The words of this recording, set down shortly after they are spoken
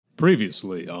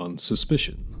Previously on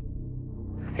Suspicion.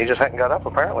 He just hadn't got up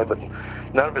apparently, but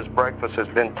none of his breakfast has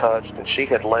been touched, and she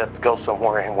had left to go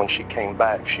somewhere, and when she came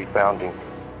back, she found him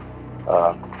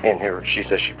in here. She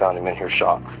says she found him in here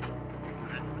shot.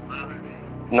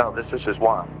 No, this is his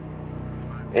wife.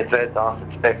 It's Ed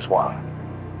Dawson's ex-wife.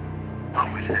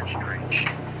 Oh, is that strange?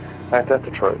 Ain't that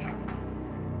the truth?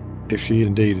 If she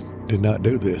indeed did not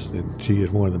do this, then she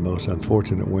is one of the most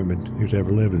unfortunate women who's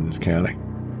ever lived in this county.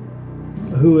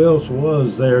 Who else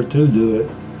was there to do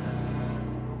it?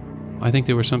 I think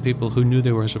there were some people who knew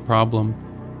there was a problem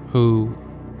who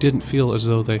didn't feel as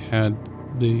though they had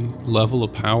the level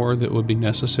of power that would be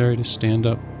necessary to stand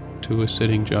up to a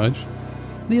sitting judge.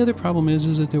 The other problem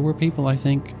is that there were people, I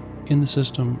think, in the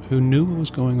system who knew what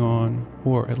was going on,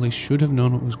 or at least should have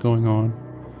known what was going on,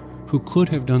 who could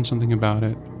have done something about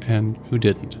it, and who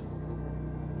didn't.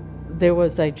 There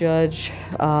was a judge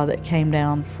that came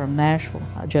down from Nashville,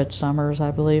 Judge Summers,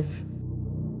 I believe.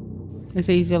 Is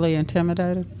he easily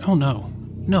intimidated? Oh, no.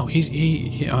 No, I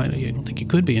don't think he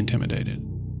could be intimidated.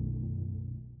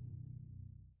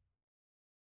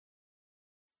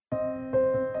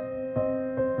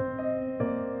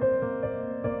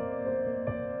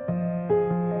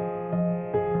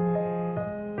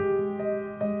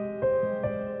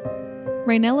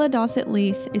 Raynella Dossett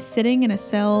Leith is sitting in a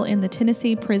cell in the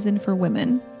Tennessee Prison for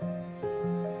Women.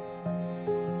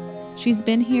 She's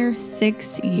been here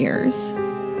 6 years.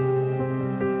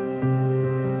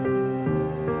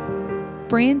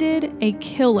 Branded a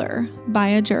killer by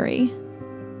a jury.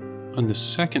 And the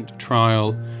second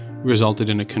trial resulted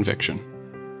in a conviction.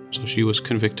 So she was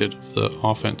convicted of the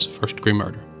offense of first-degree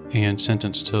murder and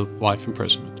sentenced to life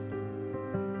imprisonment.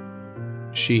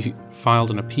 She filed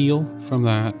an appeal from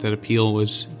that. That appeal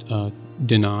was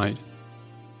denied.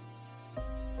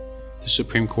 The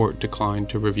Supreme Court declined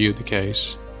to review the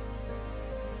case.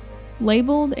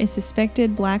 Labeled a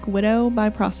suspected black widow by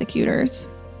prosecutors.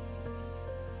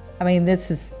 I mean,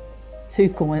 this is two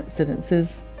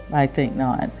coincidences. I think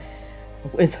not.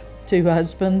 With two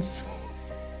husbands,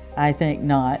 I think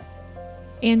not.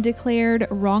 And declared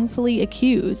wrongfully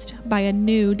accused by a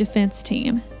new defense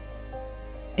team.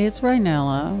 Is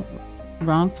Raynella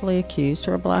wrongfully accused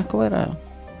or a black widow?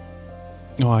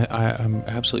 No, I'm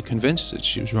absolutely convinced that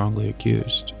she was wrongly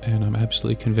accused, and I'm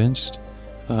absolutely convinced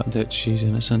that she's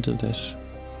innocent of this.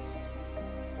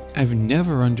 I've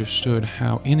never understood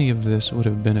how any of this would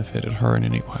have benefited her in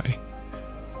any way.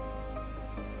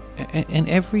 And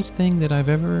everything that I've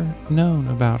ever known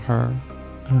about her,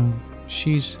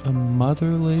 she's a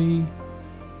motherly,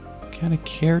 kind of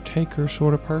caretaker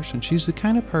sort of person. She's the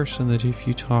kind of person that if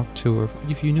you talked to her,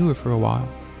 if you knew her for a while,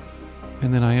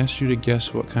 and then I asked you to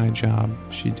guess what kind of job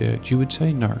she did, you would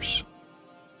say nurse.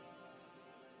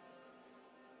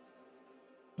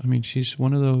 I mean, she's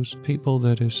one of those people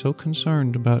that is so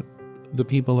concerned about the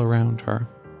people around her.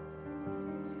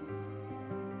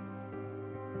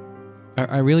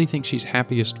 I really think she's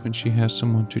happiest when she has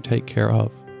someone to take care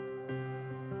of.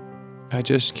 I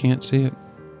just can't see it.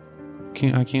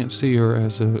 I can't see her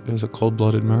as a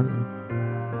cold-blooded murderer.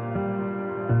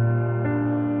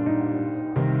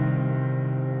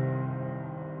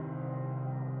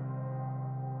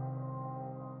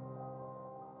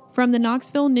 From the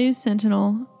Knoxville News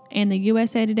Sentinel and the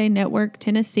USA Today Network,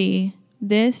 Tennessee,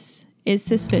 this is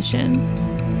Suspicion.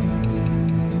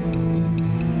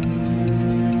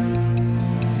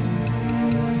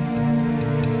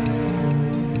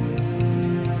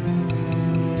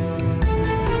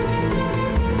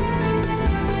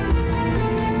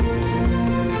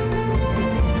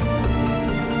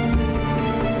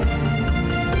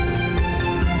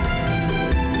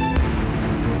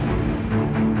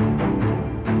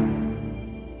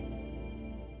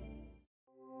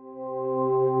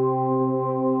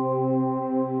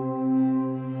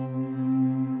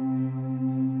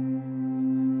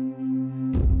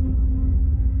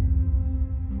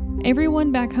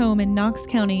 Everyone back home in Knox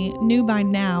County knew by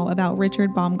now about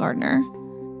Richard Baumgartner.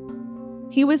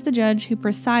 He was the judge who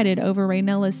presided over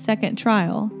Raynella's second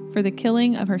trial for the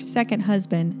killing of her second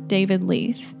husband, David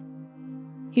Leith.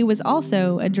 He was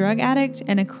also a drug addict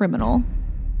and a criminal.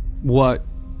 What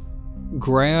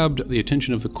grabbed the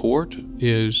attention of the court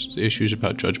is the issues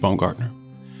about Judge Baumgartner,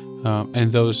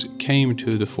 and those came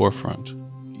to the forefront.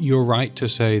 You're right to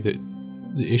say that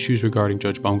the issues regarding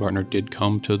Judge Baumgartner did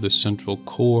come to the central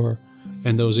core,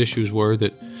 and those issues were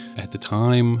that at the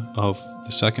time of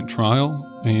the second trial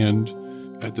and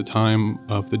at the time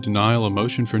of the denial of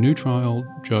motion for new trial,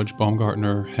 Judge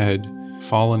Baumgartner had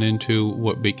fallen into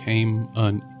what became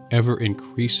an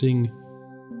ever-increasing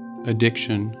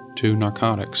addiction to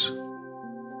narcotics.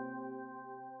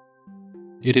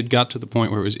 It had got to the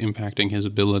point where it was impacting his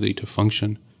ability to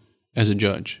function as a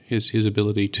judge, his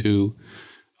ability to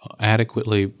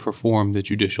adequately perform the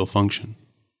judicial function.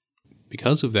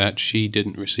 Because of that, she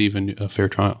didn't receive a fair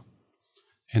trial.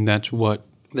 And that's what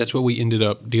we ended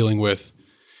up dealing with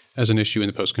as an issue in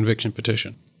the post-conviction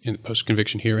petition, in the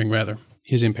post-conviction hearing, rather,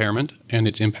 his impairment and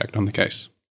its impact on the case.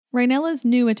 Raynella's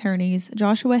new attorneys,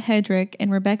 Joshua Hedrick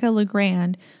and Rebecca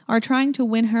LeGrand, are trying to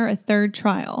win her a third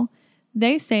trial.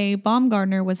 They say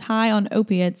Baumgartner was high on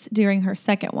opiates during her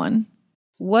second one.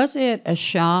 Was it a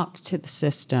shock to the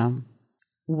system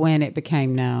when it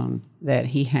became known that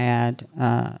he had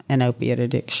an opiate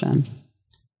addiction?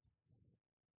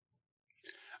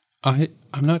 I'm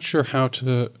not sure how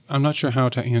to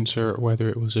answer whether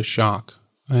it was a shock,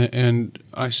 and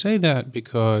I say that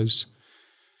because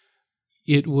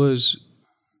it was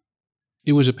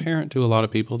apparent to a lot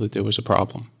of people that there was a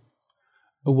problem.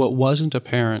 What wasn't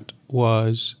apparent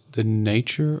was the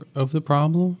nature of the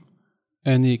problem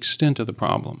and the extent of the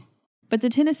problem. But the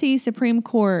Tennessee Supreme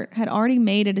Court had already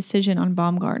made a decision on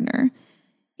Baumgartner.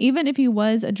 Even if he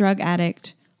was a drug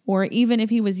addict, or even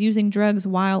if he was using drugs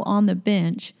while on the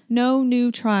bench, no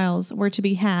new trials were to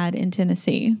be had in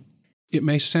Tennessee. It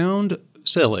may sound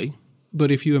silly,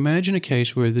 but if you imagine a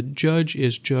case where the judge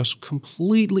is just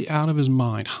completely out of his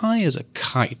mind, high as a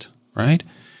kite, right?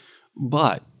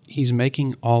 But he's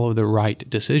making all of the right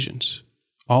decisions.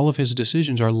 All of his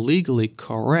decisions are legally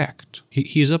correct.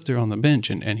 He's up there on the bench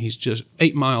and he's just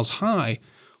 8 miles high,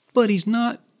 but he's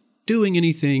not doing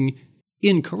anything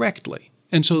incorrectly.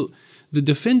 And so the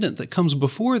defendant that comes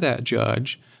before that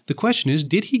judge, the question is,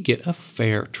 did he get a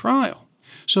fair trial?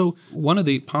 So one of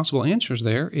the possible answers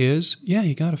there is, yeah,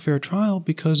 he got a fair trial,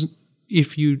 because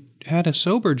if you had a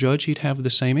sober judge, he'd have the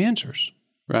same answers,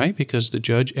 right? Because the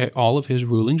judge, all of his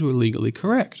rulings were legally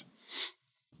correct.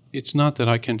 It's not that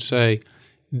I can say,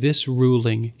 this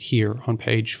ruling here on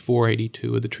page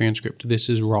 482 of the transcript, this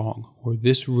is wrong, or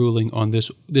this ruling on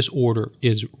this order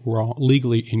is wrong,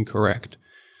 legally incorrect,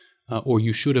 or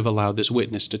you should have allowed this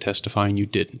witness to testify and you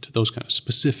didn't. Those kind of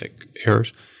specific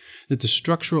errors. That the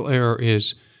structural error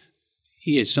is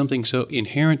something so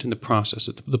inherent in the process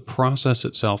that the process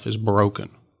itself is broken,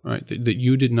 right? That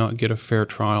you did not get a fair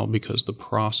trial because the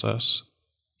process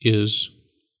is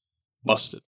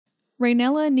busted.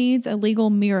 Raynella needs a legal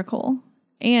miracle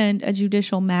and a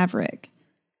judicial maverick.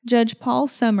 Judge Paul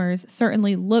Summers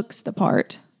certainly looks the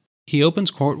part. He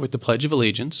opens court with the Pledge of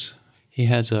Allegiance. He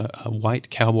has a white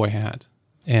cowboy hat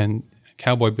and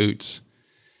cowboy boots,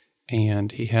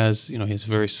 and he has, his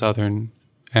very southern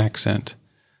accent.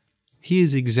 He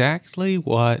is exactly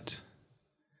what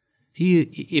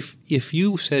if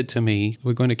you said to me,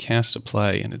 we're going to cast a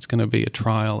play and it's going to be a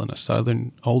trial in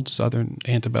a old southern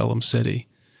antebellum city,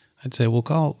 I'd say, well,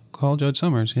 call Judge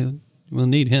Summers. We'll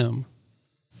need him.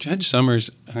 Judge Summers,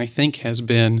 I think, has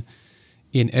been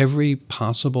in every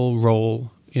possible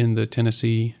role in the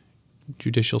Tennessee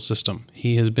judicial system.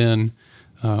 He has been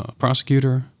a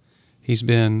prosecutor. He's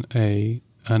been an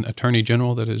attorney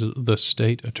general, that is the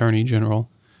state attorney general.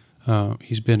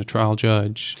 He's been a trial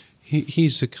judge.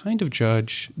 He's the kind of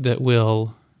judge that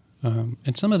will,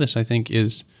 and some of this I think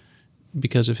is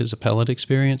because of his appellate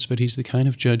experience, but he's the kind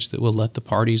of judge that will let the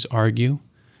parties argue.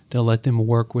 They'll let them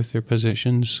work with their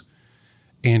positions,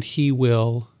 and he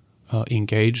will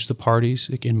engage the parties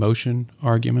in motion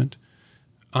argument.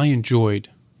 I enjoyed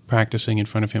practicing in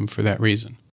front of him for that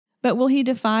reason. But will he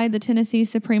defy the Tennessee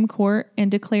Supreme Court and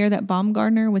declare that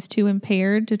Baumgartner was too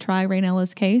impaired to try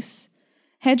Raynella's case?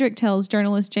 Hedrick tells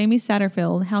journalist Jamie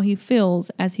Satterfield how he feels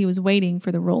as he was waiting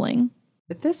for the ruling.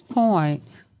 At this point,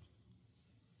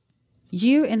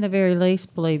 you, in the very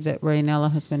least, believe that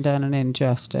Raynella has been done an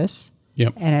injustice.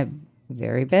 Yep. And at the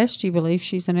very best, you believe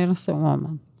she's an innocent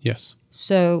woman. Yes.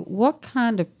 So what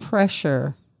kind of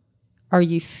pressure are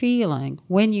you feeling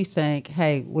when you think,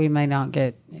 hey, we may not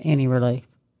get any relief?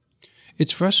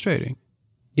 It's frustrating.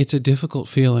 It's a difficult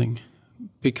feeling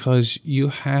because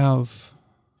you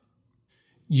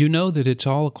know that it's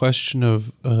all a question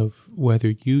of whether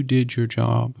you did your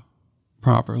job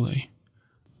properly.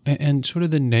 And sort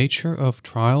of the nature of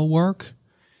trial work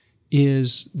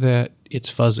is that it's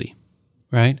fuzzy,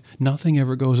 right? Nothing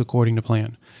ever goes according to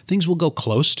plan. Things will go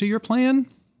close to your plan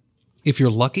if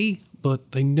you're lucky,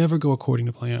 but they never go according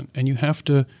to plan. And you have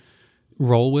to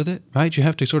roll with it, right? You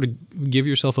have to sort of give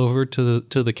yourself over to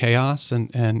the chaos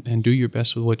and do your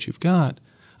best with what you've got.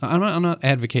 I'm not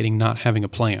advocating not having a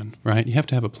plan, right? You have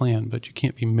to have a plan, but you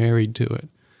can't be married to it.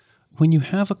 When you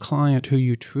have a client who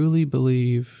you truly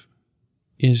believe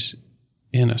is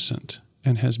innocent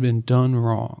and has been done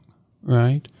wrong,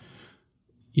 right?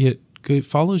 It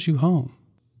follows you home.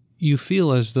 you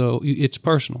feel as though it's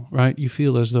personal, right? You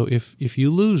feel as though if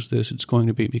you lose this, it's going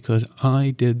to be because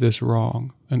I did this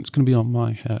wrong, and it's going to be on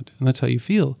my head. And that's how you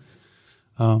feel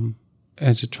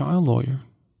as a trial lawyer.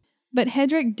 But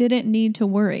Hedrick didn't need to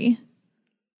worry.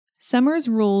 Summers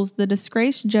rules the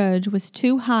disgraced judge was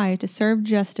too high to serve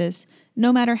justice,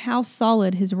 no matter how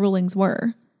solid his rulings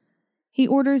were. He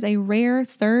orders a rare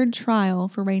third trial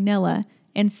for Raynella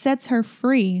and sets her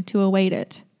free to await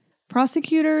it.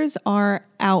 Prosecutors are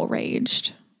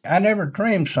outraged. I never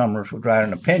dreamed Summers would write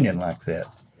an opinion like that.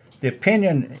 The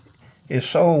opinion is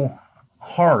so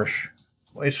harsh.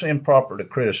 It's improper to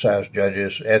criticize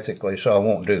judges ethically, so I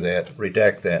won't do that,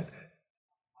 redact that.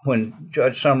 When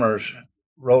Judge Summers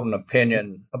wrote an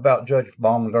opinion about Judge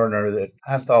Baumgartner that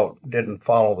I thought didn't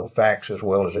follow the facts as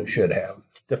well as it should have.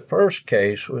 The first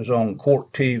case was on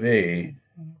court TV.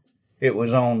 It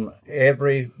was on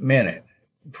every minute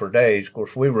for days. Of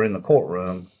course, we were in the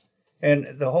courtroom, and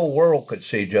the whole world could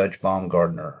see Judge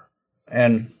Baumgartner.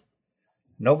 And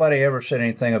nobody ever said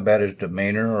anything about his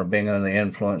demeanor or being under the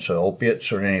influence of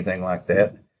opiates or anything like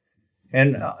that.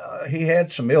 And he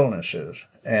had some illnesses,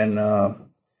 and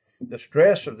the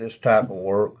stress of this type of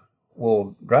work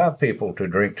will drive people to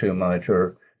drink too much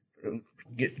or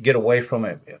get away from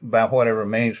it by whatever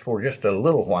means for just a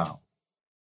little while.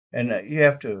 And you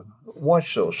have to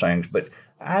watch those things. But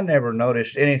I never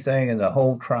noticed anything in the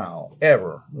whole trial,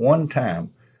 ever, one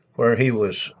time, where he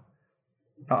was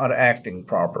not acting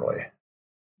properly.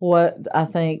 What I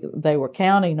think they were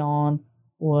counting on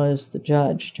was the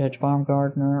judge, Judge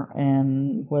Baumgartner,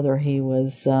 and whether he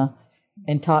was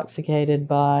intoxicated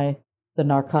by the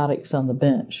narcotics on the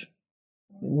bench.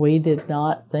 We did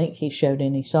not think he showed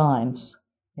any signs.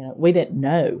 We didn't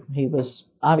know he was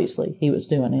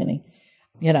doing any.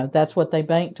 That's what they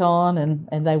banked on,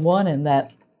 and they won in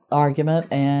that argument,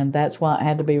 and that's why it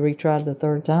had to be retried the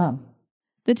third time.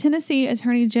 The Tennessee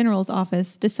Attorney General's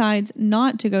office decides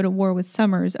not to go to war with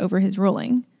Summers over his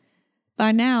ruling.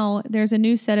 By now, there's a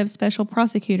new set of special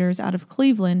prosecutors out of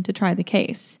Cleveland to try the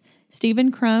case,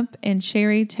 Stephen Crump and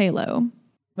Sherry Taylor.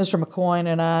 Mr. McCoyne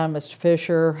and I, Mr.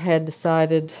 Fisher, had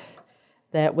decided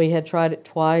that we had tried it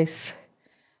twice.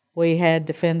 We had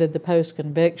defended the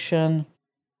post-conviction.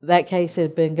 That case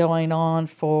had been going on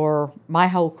for my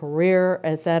whole career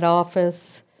at that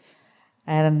office,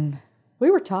 and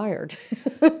we were tired,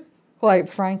 quite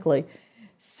frankly.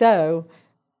 So,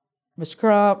 Ms.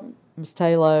 Crump, Ms.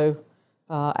 Taylor,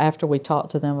 after we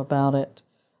talked to them about it,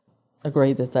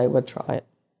 agreed that they would try it.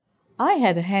 I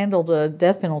had handled a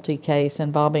death penalty case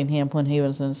involving him when he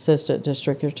was an assistant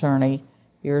district attorney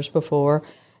years before.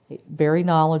 Very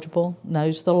knowledgeable,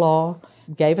 knows the law,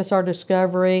 gave us our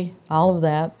discovery, all of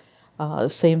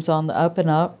that. Seems on the up and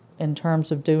up in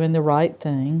terms of doing the right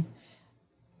thing.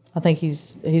 I think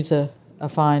he's a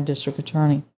fine district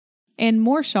attorney. And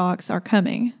more shocks are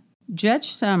coming.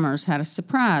 Judge Summers had a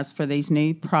surprise for these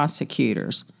new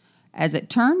prosecutors. As it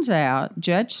turns out,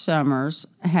 Judge Summers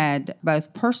had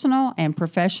both personal and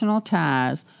professional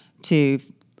ties to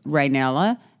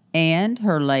Raynella and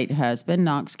her late husband,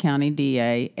 Knox County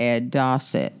DA Ed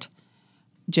Dossett.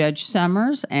 Judge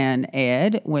Summers and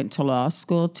Ed went to law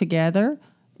school together.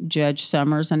 Judge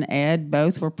Summers and Ed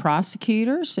both were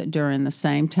prosecutors during the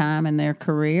same time in their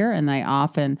career, and they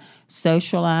often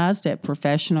socialized at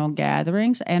professional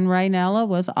gatherings, and Raynella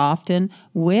was often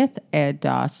with Ed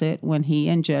Dossett when he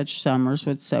and Judge Summers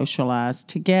would socialize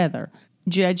together.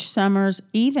 Judge Summers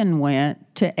even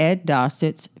went to Ed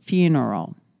Dossett's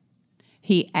funeral.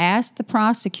 He asked the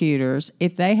prosecutors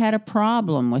if they had a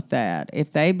problem with that,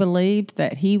 if they believed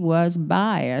that he was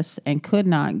biased and could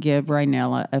not give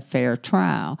Raynella a fair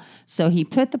trial. So he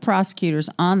put the prosecutors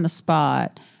on the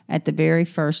spot at the very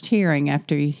first hearing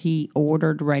after he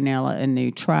ordered Raynella a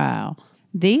new trial.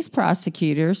 These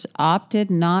prosecutors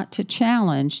opted not to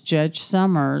challenge Judge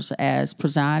Summers as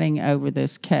presiding over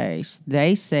this case.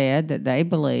 They said that they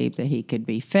believed that he could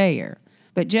be fair.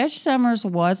 But Judge Summers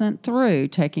wasn't through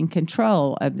taking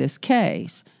control of this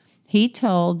case. He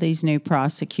told these new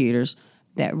prosecutors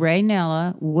that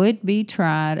Raynella would be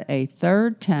tried a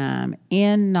third time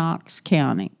in Knox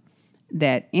County,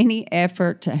 that any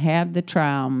effort to have the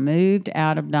trial moved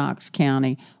out of Knox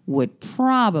County would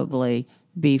probably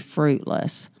be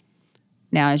fruitless.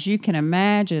 Now, as you can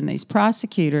imagine, these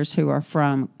prosecutors who are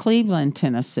from Cleveland,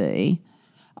 Tennessee,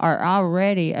 are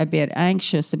already a bit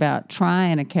anxious about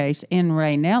trying a case in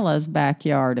Raynella's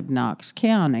backyard of Knox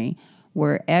County,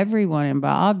 where everyone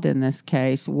involved in this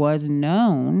case was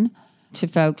known to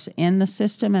folks in the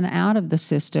system and out of the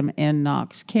system in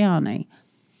Knox County.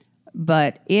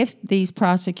 But if these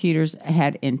prosecutors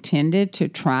had intended to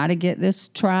try to get this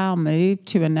trial moved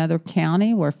to another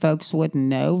county where folks wouldn't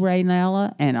know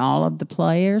Raynella and all of the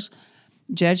players,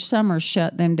 Judge Summers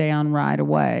shut them down right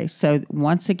away. So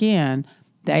once again,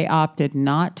 they opted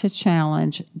not to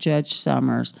challenge Judge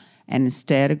Summers and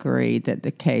instead agreed that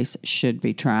the case should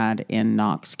be tried in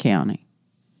Knox County.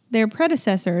 Their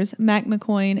predecessors, Mac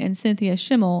McCoyne and Cynthia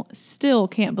Schimmel, still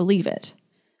can't believe it.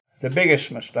 The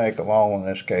biggest mistake of all in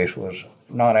this case was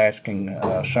not asking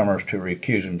Summers to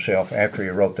recuse himself after he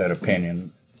wrote that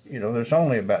opinion. You know, there's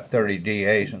only about 30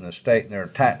 DAs in the state, and they're a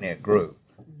tight-knit group.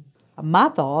 My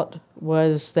thought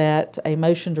was that a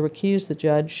motion to recuse the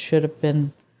judge should have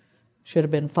been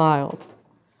filed.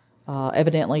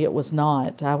 Evidently, it was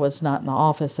not. I was not in the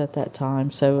office at that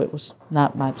time, so it was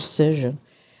not my decision.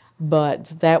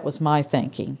 But that was my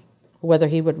thinking. Whether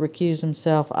he would recuse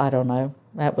himself, I don't know.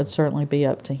 That would certainly be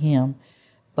up to him.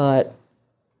 But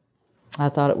I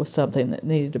thought it was something that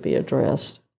needed to be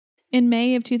addressed. In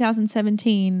May of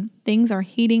 2017, things are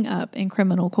heating up in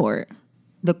criminal court.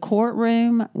 The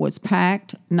courtroom was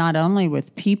packed not only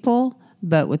with people,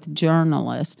 but with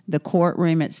journalists. The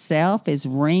courtroom itself is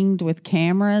ringed with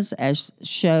cameras as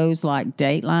shows like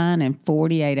Dateline and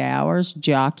 48 Hours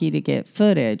jockey to get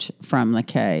footage from the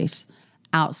case.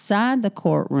 Outside the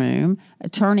courtroom,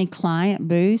 attorney-client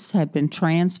booths have been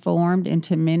transformed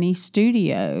into mini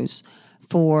studios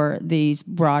for these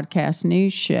broadcast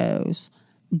news shows.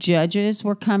 Judges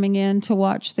were coming in to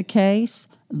watch the case.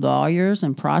 Lawyers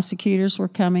and prosecutors were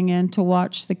coming in to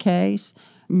watch the case.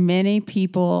 Many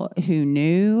people who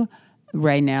knew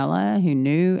Raynella, who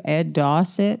knew Ed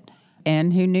Dossett,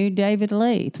 and who knew David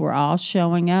Leith were all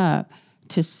showing up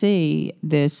to see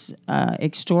this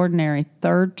extraordinary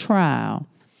third trial.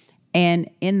 And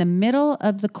in the middle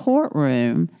of the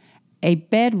courtroom, a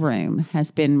bedroom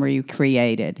has been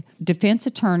recreated. Defense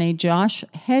attorney Josh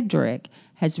Hedrick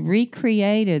has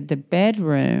recreated the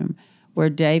bedroom where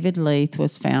David Leith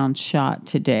was found shot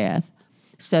to death.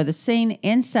 So the scene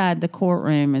inside the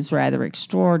courtroom is rather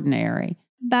extraordinary.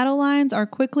 Battle lines are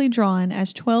quickly drawn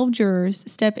as 12 jurors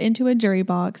step into a jury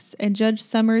box and Judge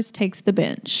Summers takes the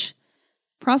bench.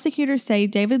 Prosecutors say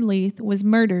David Leith was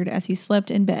murdered as he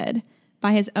slept in bed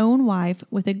by his own wife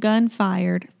with a gun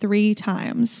fired 3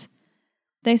 times.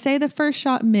 They say the first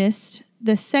shot missed,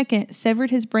 the second severed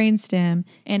his brainstem,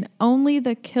 and only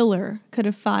the killer could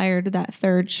have fired that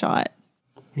third shot.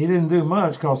 He didn't do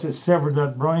much because it severed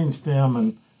that brainstem,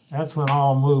 and that's when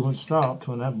all movement stopped,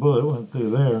 when that bullet went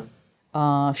through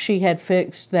there. She had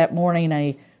fixed that morning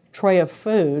a tray of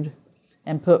food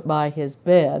and put by his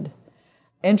bed.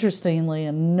 Interestingly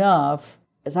enough,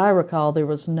 as I recall, there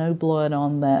was no blood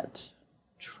on that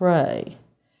tray.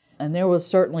 And there was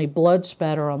certainly blood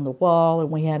spatter on the wall, and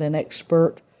we had an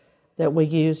expert that we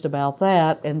used about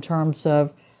that in terms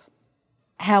of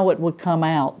how it would come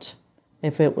out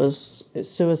if it was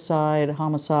suicide,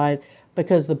 homicide,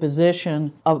 because the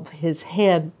position of his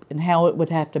head and how it would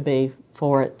have to be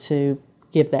for it to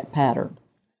give that pattern.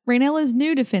 Raynella's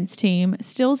new defense team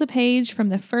steals a page from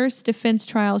the first defense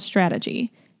trial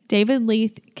strategy. David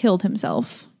Leith killed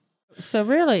himself. So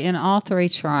really, in all 3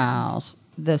 trials,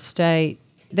 the state,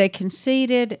 they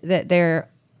conceded that there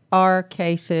are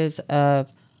cases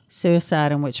of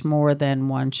suicide in which more than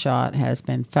one shot has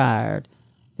been fired.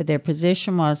 But their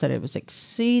position was that it was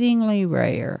exceedingly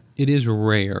rare. It is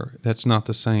rare. That's not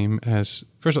the same as,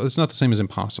 first of all, it's not the same as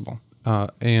impossible.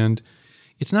 And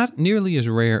it's not nearly as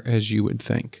rare as you would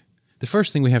think. The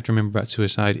first thing we have to remember about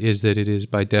suicide is that it is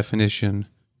by definition,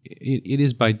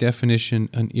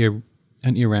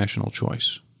 an irrational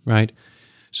choice, right?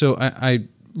 So I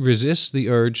resist the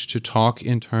urge to talk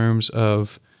in terms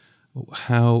of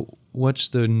what's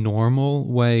the normal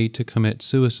way to commit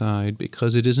suicide,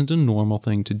 because it isn't a normal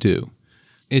thing to do.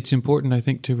 It's important, I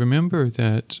think, to remember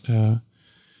that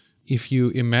if you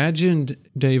imagined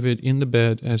David in the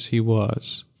bed as he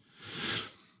was,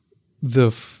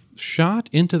 the shot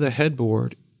into the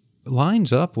headboard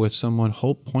lines up with someone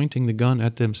pointing the gun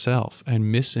at themselves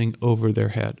and missing over their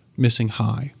head, missing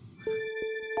high.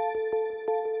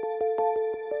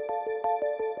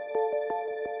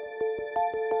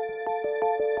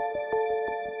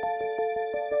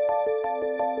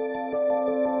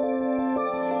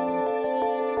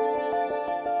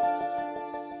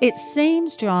 It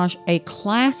seems, Josh, a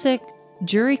classic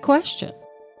jury question.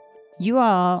 You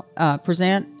all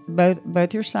present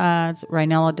both your sides.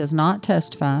 Raynella does not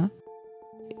testify.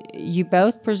 You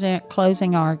both present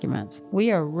closing arguments.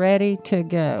 We are ready to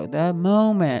go. The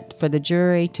moment for the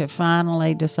jury to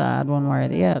finally decide one way or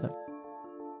the other.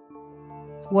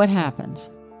 What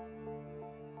happens?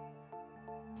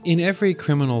 In every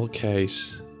criminal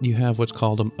case, you have what's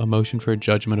called a motion for a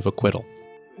judgment of acquittal.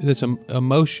 That's a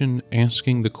motion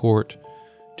asking the court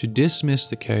to dismiss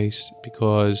the case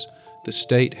because the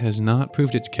state has not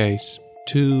proved its case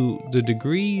to the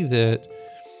degree that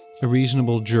a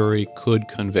reasonable jury could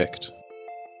convict.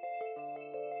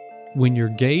 When you're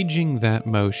gauging that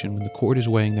motion, when the court is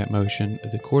weighing that motion,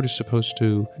 the court is supposed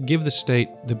to give the state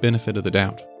the benefit of the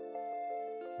doubt.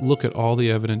 Look at all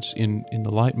the evidence in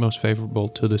the light most favorable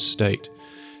to the state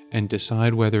and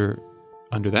decide whether,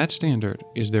 under that standard,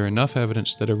 is there enough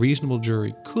evidence that a reasonable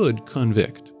jury could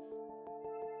convict.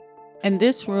 And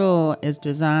this rule is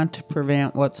designed to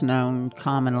prevent what's known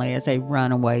commonly as a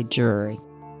runaway jury.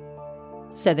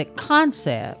 So the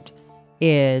concept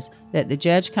is that the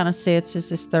judge kind of sits as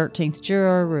this 13th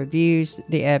juror, reviews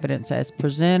the evidence as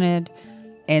presented,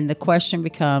 and the question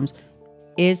becomes,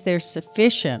 is there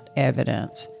sufficient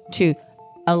evidence to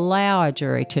allow a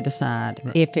jury to decide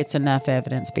if it's enough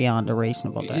evidence beyond a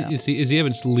reasonable doubt? Is the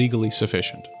evidence legally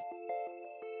sufficient?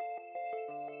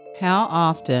 How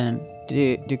often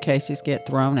do cases get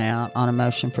thrown out on a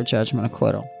motion for judgment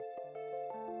acquittal?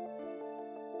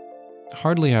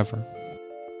 Hardly ever.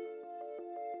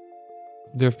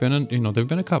 There've been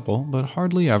a couple, but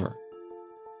hardly ever.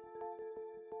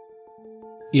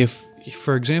 If,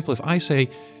 for example, if I say,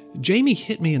 Jamie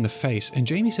hit me in the face, and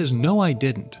Jamie says, no, I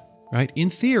didn't, right? In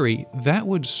theory, that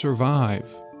would survive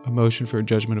a motion for a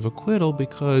judgment of acquittal,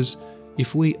 because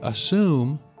if we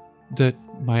assume that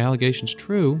my allegation's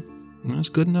true, that's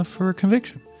good enough for a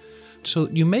conviction. So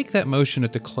you make that motion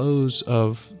at the close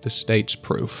of the state's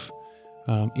proof.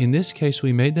 In this case,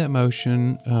 we made that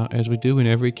motion, as we do in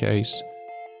every case.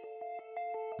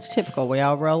 It's typical. We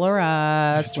all roll our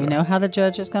eyes. That's we know how the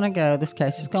judge is going to go. This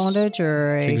case is going to a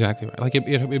jury. That's exactly right. Like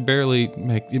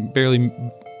it barely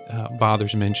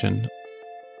bothers mention.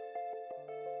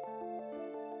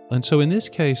 And so in this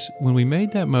case, when we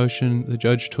made that motion, the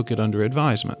judge took it under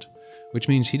advisement, which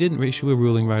means he didn't issue a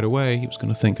ruling right away. He was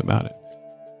going to think about it.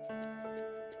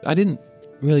 I didn't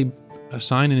really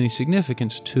assign any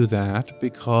significance to that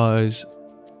because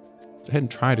I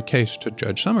hadn't tried a case to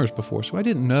Judge Summers before, so I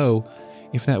didn't know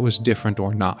if that was different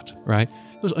or not, right?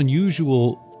 It was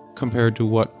unusual compared to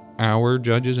what our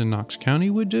judges in Knox County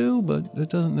would do, but that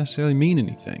doesn't necessarily mean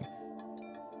anything.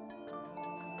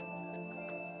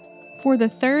 For the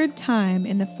third time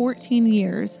in the 14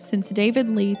 years since David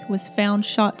Leith was found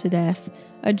shot to death,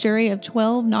 a jury of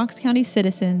 12 Knox County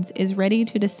citizens is ready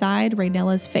to decide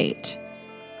Raynella's fate.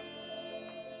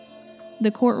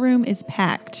 The courtroom is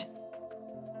packed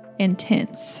and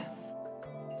tense.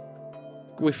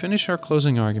 We finish our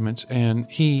closing arguments, and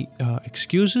he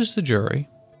excuses the jury.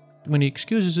 When he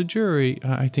excuses the jury,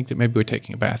 I think that maybe we're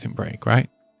taking a bathroom break, right?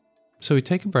 So we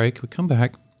take a break, we come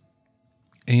back,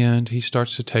 and he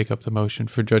starts to take up the motion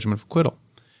for judgment of acquittal.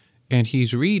 And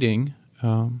he's reading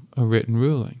a written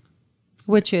ruling.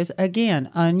 Which is, again,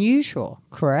 unusual,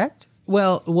 correct?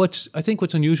 Well, I think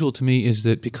what's unusual to me is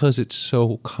that because it's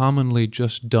so commonly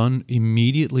just done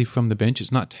immediately from the bench,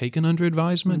 it's not taken under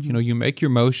advisement. Mm-hmm. You make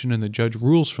your motion and the judge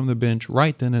rules from the bench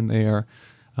right then and there.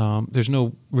 There's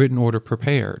no written order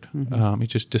prepared. Mm-hmm. It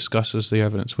just discusses the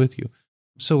evidence with you.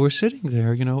 So we're sitting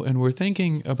there, and we're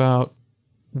thinking about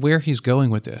where he's going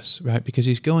with this, right? Because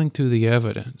he's going through the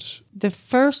evidence. The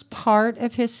first part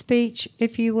of his speech,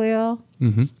 if you will,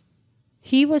 mm-hmm.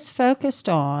 he was focused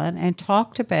on and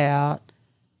talked about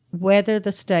whether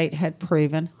the state had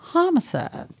proven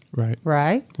homicide. Right.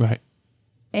 Right? Right.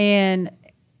 And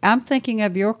I'm thinking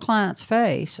of your client's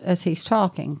face as he's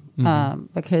talking, mm-hmm.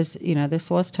 because, this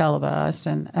was televised.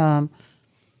 And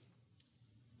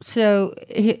so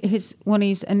when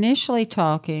he's initially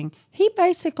talking, he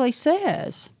basically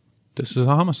says, this is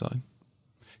a homicide.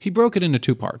 He broke it into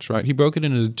two parts, right? He broke it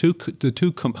into the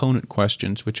two component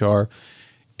questions, which are,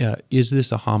 is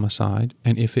this a homicide?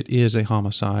 And if it is a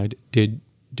homicide, did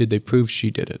they prove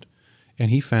she did it?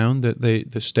 And he found that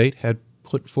the state had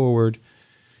put forward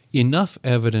enough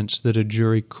evidence that a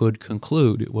jury could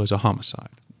conclude it was a homicide.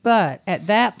 But at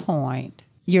that point,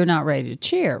 you're not ready to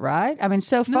cheer, right? I mean,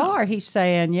 so far he's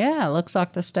saying, yeah, it looks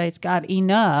like the state's got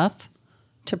enough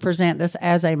to present this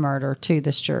as a murder to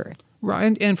this jury.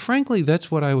 Right, and frankly,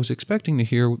 that's what I was expecting to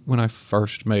hear when I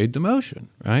first made the motion.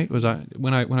 Right,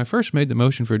 when I first made the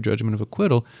motion for a judgment of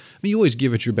acquittal. I mean, you always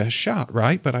give it your best shot,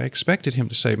 right? But I expected him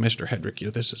to say, "Mr.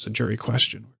 Hedrick, this is a jury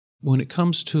question." When it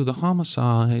comes to the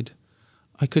homicide,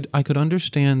 I could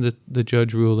understand the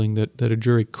judge ruling that a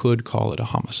jury could call it a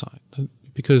homicide,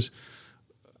 because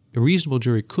a reasonable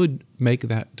jury could make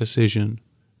that decision,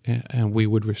 and we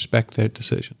would respect that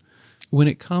decision. When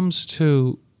it comes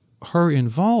to her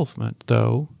involvement,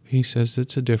 though, he says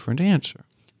it's a different answer.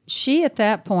 she, at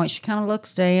that point, she kind of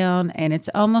looks down, and it's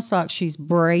almost like she's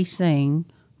bracing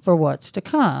for what's to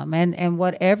come. And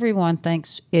what everyone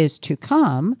thinks is to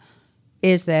come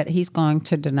is that he's going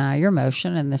to deny your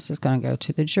motion, and this is going to go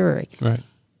to the jury. Right.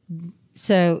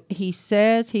 So he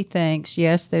says he thinks,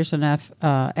 yes, there's enough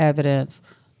evidence,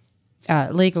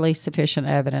 legally sufficient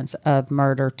evidence of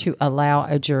murder to allow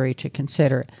a jury to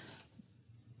consider it.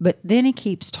 But then he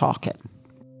keeps talking.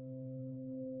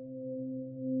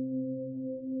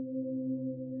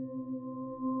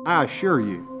 I assure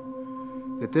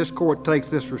you that this court takes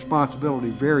this responsibility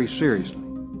very seriously.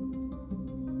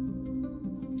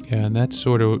 Yeah, and that's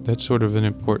sort of an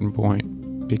important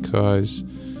point, because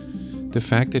the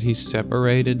fact that he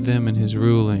separated them in his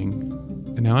ruling,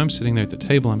 and now I'm sitting there at the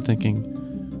table, I'm thinking,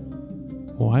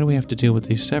 why do we have to deal with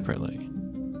these separately?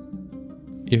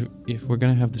 If we're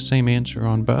going to have the same answer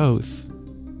on both,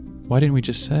 why didn't we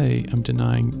just say, I'm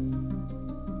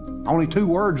denying? Only two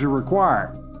words are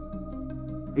required.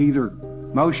 Either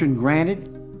motion granted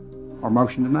or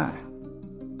motion denied.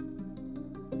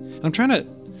 I'm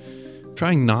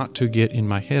trying not to get in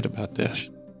my head about this.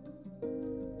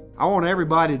 I want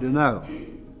everybody to know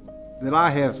that I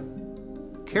have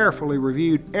carefully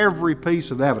reviewed every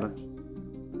piece of evidence.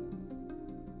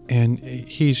 And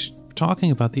he's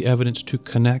talking about the evidence to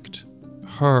connect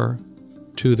her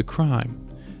to the crime,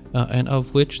 and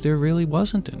of which there really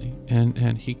wasn't any.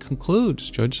 And he concludes,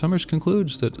 Judge Summers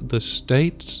concludes, that the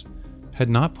states had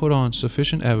not put on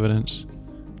sufficient evidence,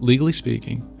 legally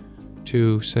speaking,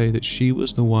 to say that she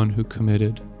was the one who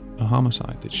committed a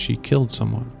homicide, that she killed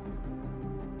someone.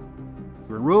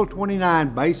 Rule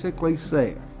 29 basically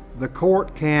says the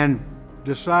court can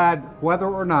decide whether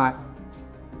or not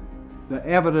the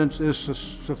evidence is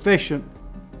sufficient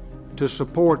to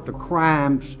support the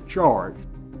crimes charged.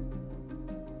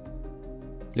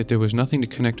 That there was nothing to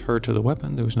connect her to the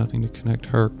weapon, there was nothing to connect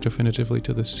her definitively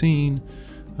to the scene,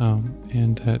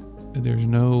 and that there's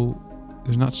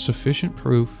not sufficient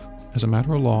proof as a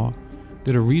matter of law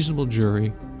that a reasonable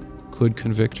jury could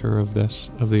convict her of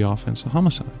the offense of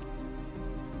homicide.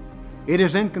 It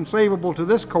is inconceivable to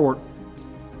this court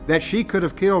that she could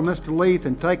have killed Mr. Leith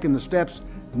and taken the steps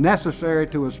necessary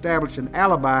to establish an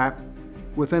alibi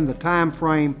within the time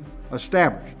frame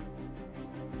established.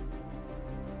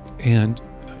 And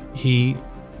he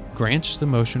grants the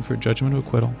motion for judgment of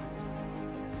acquittal.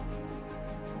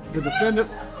 The defendant,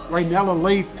 Raynella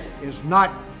Leith, is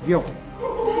not guilty.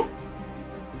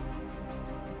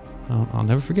 I'll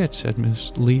never forget, said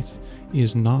Miss Leith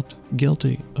is not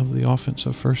guilty of the offense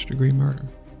of first-degree murder.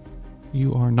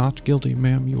 You are not guilty,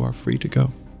 ma'am. You are free to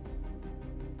go.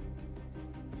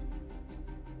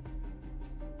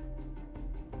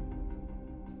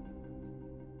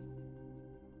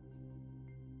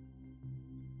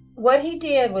 What he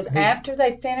did was, after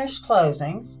they finished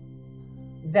closings,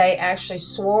 they actually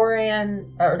swore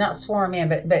in, or not swore him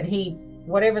in, but he,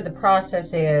 whatever the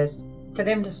process is, for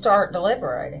them to start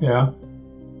deliberating. Yeah.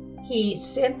 He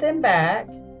sent them back,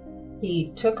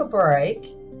 he took a break,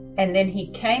 and then he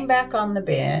came back on the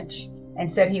bench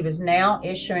and said he was now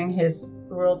issuing his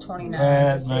Rule 29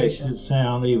 That decision. makes it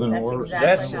sound even That's worse.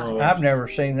 exactly how it I've is. never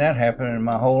seen that happen in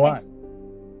my whole life.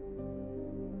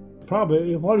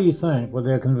 Probably, what do you think? Were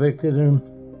they convicted in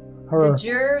her? The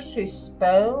jurors who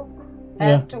spoke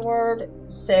afterward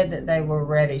said that they were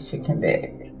ready to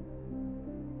convict.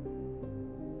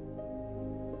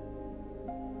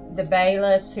 The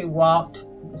bailiffs who walked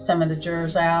some of the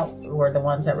jurors out were the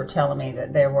ones that were telling me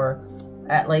that there were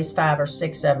at least 5 or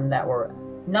 6 of them that were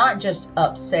not just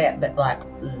upset, but like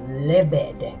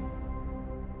livid.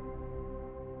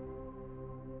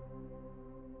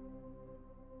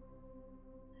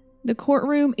 The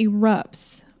courtroom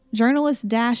erupts. Journalists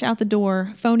dash out the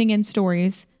door, phoning in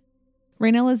stories.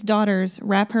 Raynella's daughters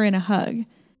wrap her in a hug.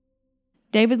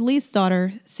 David Leith's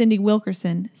daughter, Cindy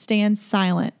Wilkerson, stands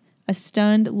silent, a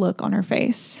stunned look on her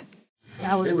face.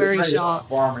 I was very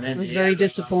shocked. I was very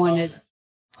disappointed.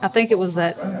 I think it was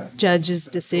that judge's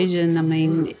decision. I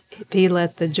mean, if he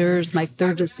let the jurors make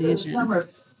their decision,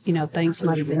 things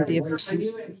might have been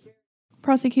different.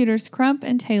 Prosecutors Crump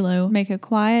and Taylor make a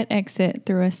quiet exit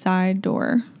through a side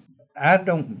door. I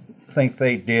don't think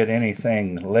they did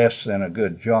anything less than a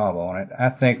good job on it. I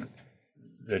think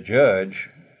the judge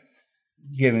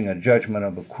giving a judgment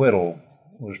of acquittal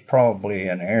was probably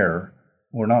an error.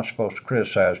 We're not supposed to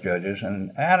criticize judges,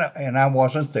 and I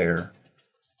wasn't there,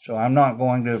 so I'm not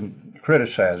going to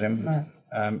criticize him. Right.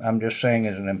 I'm just saying,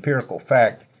 as an empirical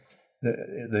fact,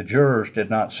 the jurors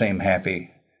did not seem happy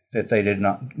that they did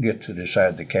not get to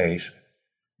decide the case,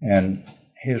 and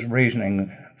his reasoning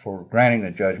for granting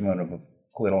the judgment of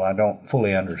acquittal I don't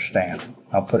fully understand.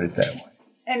 I'll put it that way.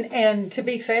 And to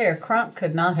be fair, Crump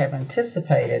could not have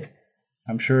anticipated.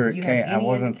 I'm sure it came. I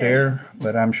wasn't there,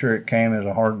 but I'm sure it came as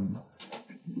a hard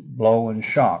blow and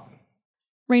shock.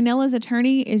 Raynella's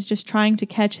attorney is just trying to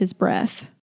catch his breath.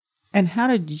 And how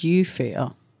did you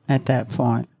feel at that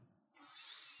point?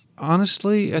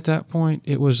 Honestly, at that point,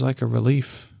 it was like a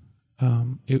relief.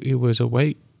 It was a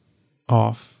weight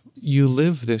off. You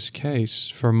live this case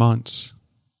for months,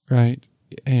 right?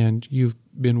 And you've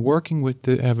been working with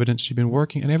the evidence. You've been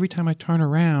working, and every time I turn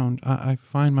around, I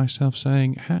find myself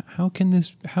saying, "How can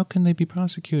they be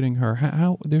prosecuting her?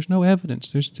 How there's no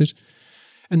evidence. There's."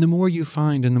 And the more you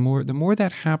find, and the more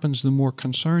that happens, the more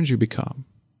concerned you become,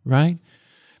 right?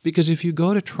 Because if you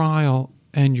go to trial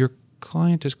and your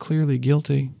client is clearly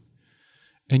guilty,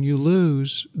 and you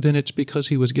lose, then it's because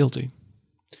he was guilty.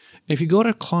 If you go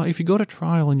to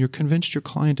trial and you're convinced your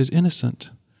client is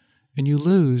innocent, and you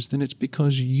lose, then it's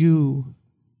because you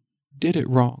did it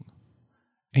wrong.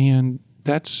 And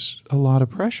that's a lot of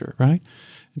pressure, right?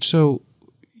 And so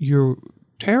you're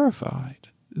terrified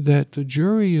that the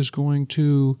jury is going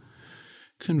to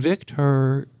convict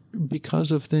her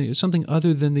because of something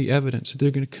other than the evidence.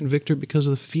 They're going to convict her because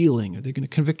of the feeling, or they're going to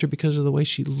convict her because of the way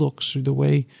she looks, or the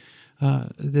way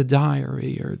the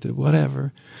diary, or the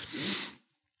whatever.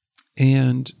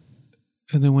 And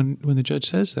then when the judge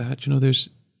says that,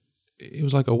 it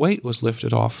was like a weight was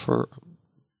lifted off for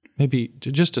maybe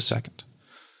just a second.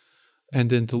 And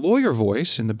then the lawyer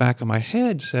voice in the back of my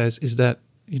head says, is that,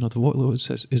 the lawyer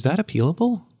says, is that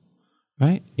appealable?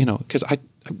 Right? Because I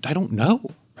don't know,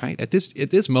 right? At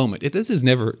this moment,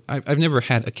 I've never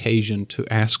had occasion to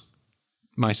ask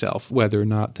myself whether or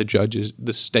not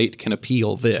the state can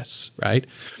appeal this, right?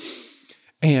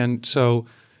 And so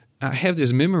I have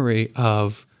this memory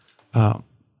of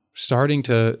starting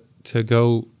to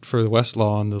go for the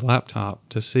Westlaw on the laptop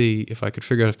to see if I could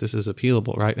figure out if this is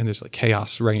appealable, right? And there's like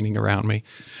chaos reigning around me.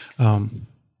 And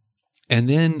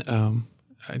then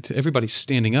everybody's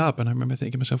standing up, and I remember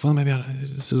thinking to myself, well, maybe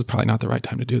this is probably not the right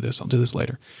time to do this. I'll do this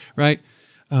later, right?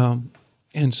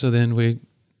 And so then we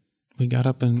got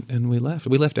up and we left.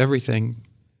 We left everything.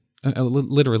 I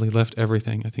literally left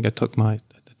everything. I think I took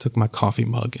my coffee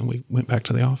mug and we went back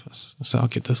to the office. So I'll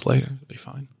get this later. It'll be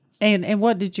fine. And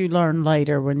what did you learn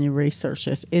later when you researched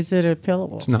this? Is it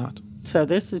appealable? It's not. So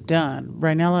this is done.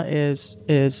 Raynella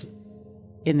is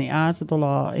in the eyes of the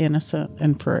law, innocent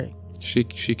and free. She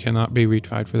cannot be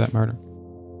retried for that murder.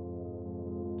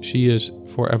 She is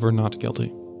forever not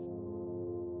guilty.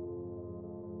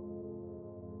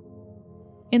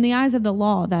 In the eyes of the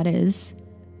law, that is.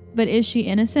 But is she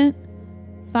innocent?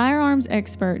 Firearms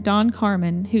expert Don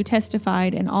Carmen, who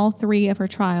testified in all 3 of her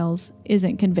trials,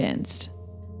 isn't convinced.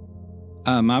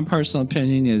 My personal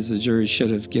opinion is the jury should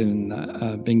have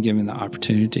been given the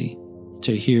opportunity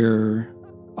to hear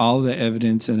all the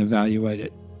evidence and evaluate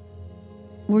it.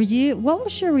 What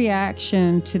was your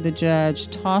reaction to the judge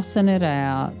tossing it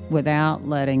out without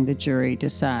letting the jury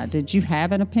decide? Did you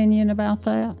have an opinion about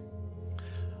that?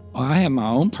 Well, I have my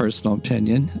own personal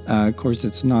opinion. Of course,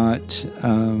 it's not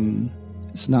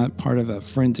part of a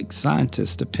forensic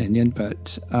scientist opinion,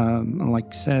 but like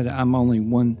you said, I'm only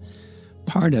one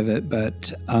part of it.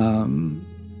 But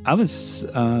I was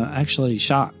actually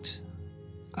shocked.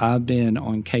 I've been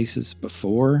on cases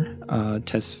before,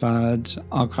 testified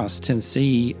all across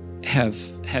Tennessee, have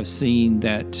seen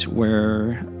that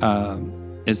where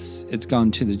it's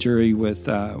gone to the jury with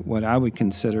what I would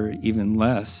consider even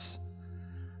less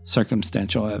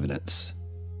circumstantial evidence.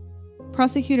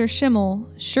 Prosecutor Schimmel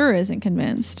sure isn't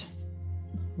convinced.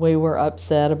 We were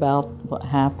upset about what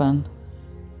happened.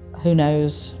 Who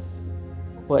knows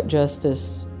what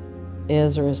justice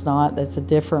is or is not? That's a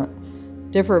different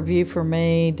view for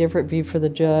me, different view for the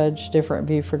judge, different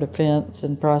view for defense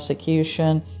and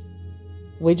prosecution.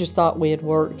 We just thought we had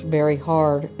worked very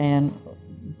hard, and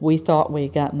we thought we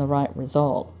had gotten the right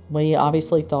result. We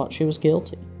obviously thought she was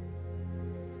guilty.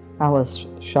 I was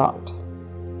shocked.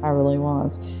 I really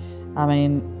was. I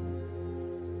mean,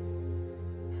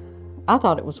 I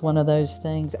thought it was one of those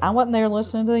things. I wasn't there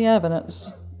listening to the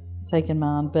evidence, taking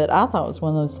mine, but I thought it was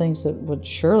one of those things that would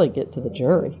surely get to the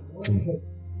jury.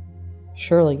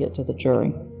 Surely get to the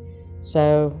jury.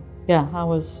 So, yeah, I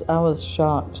was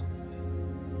shocked.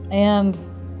 And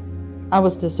I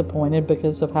was disappointed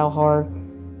because of how hard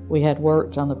we had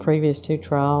worked on the previous 2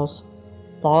 trials.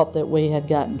 Thought that we had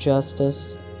gotten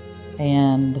justice,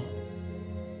 and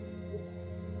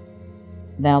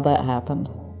now that happened.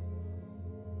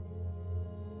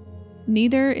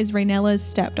 Neither is Raynella's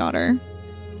stepdaughter.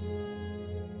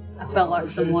 I felt like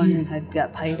someone had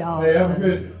got paid off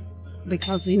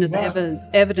because, the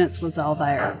evidence was all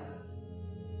there.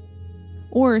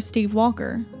 or Steve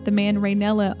Walker, the man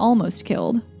Raynella almost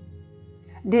killed.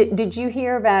 Did you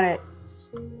hear about it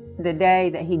the day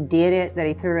that he did it, that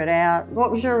he threw it out? What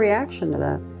was your reaction to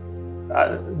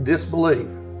that? Disbelief.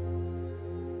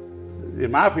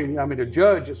 In my opinion, I mean, a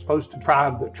judge is supposed to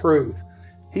find the truth.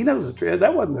 He knows the truth.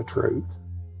 That wasn't the truth.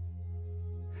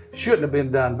 Shouldn't have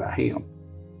been done by him.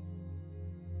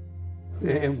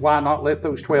 And why not let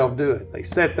those 12 do it? They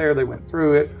sat there, they went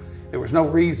through it. There was no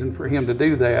reason for him to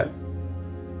do that.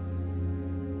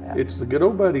 It's the good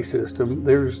old buddy system.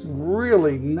 There's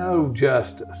really no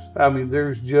justice. I mean,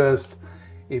 there's just,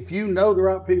 if you know the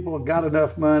right people and got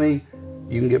enough money,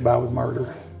 you can get by with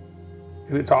murder.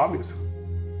 And it's obvious.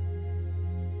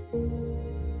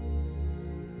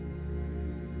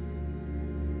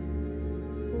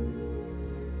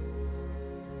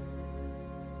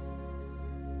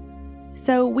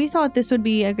 So we thought this would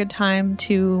be a good time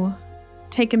to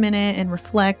take a minute and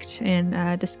reflect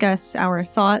and discuss our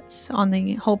thoughts on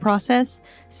the whole process.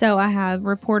 So I have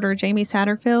reporter Jamie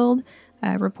Satterfield,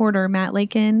 reporter Matt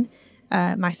Lakin,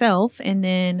 myself, and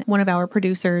then one of our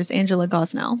producers, Angela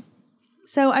Gosnell.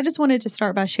 So I just wanted to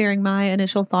start by sharing my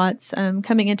initial thoughts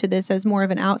coming into this as more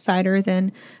of an outsider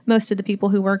than most of the people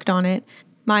who worked on it.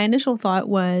 My initial thought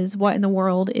was, what in the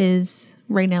world is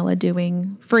Raynella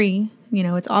doing free? You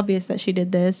know, it's obvious that she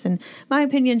did this, and my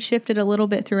opinion shifted a little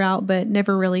bit throughout, but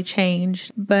never really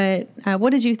changed. But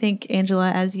what did you think,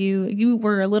 Angela, as you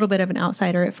were a little bit of an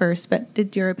outsider at first, but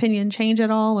did your opinion change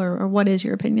at all, or what is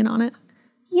your opinion on it?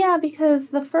 Yeah,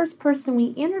 because the first person we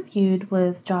interviewed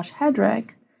was Josh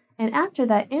Hedrick, and after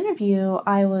that interview,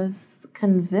 I was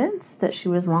convinced that she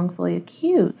was wrongfully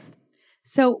accused.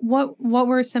 So what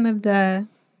were some of the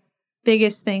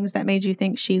biggest things that made you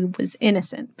think she was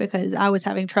innocent? Because I was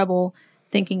having trouble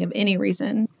thinking of any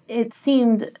reason. It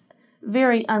seemed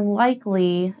very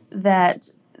unlikely that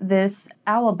this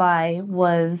alibi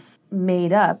was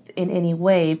made up in any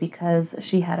way because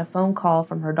she had a phone call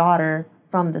from her daughter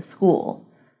from the school.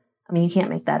 I mean, you can't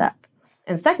make that up.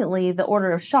 And secondly, the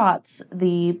order of shots,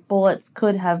 the bullets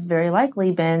could have very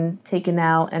likely been taken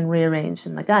out and rearranged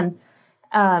in the gun.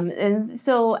 And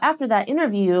so after that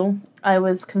interview, I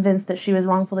was convinced that she was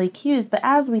wrongfully accused. But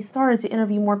as we started to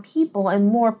interview more people and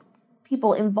more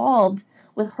people involved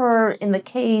with her in the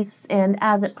case, and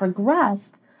as it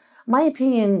progressed, my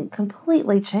opinion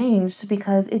completely changed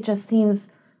because it just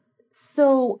seems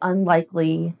so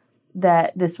unlikely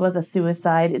that this was a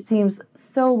suicide. It seems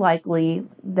so likely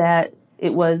that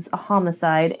it was a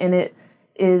homicide, and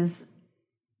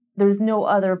there's no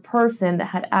other person that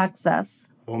had access.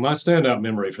 Well, my standout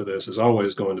memory for this is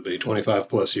always going to be 25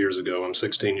 plus years ago. I'm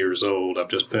 16 years old. I've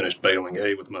just finished baling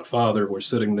hay with my father. We're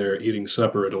sitting there eating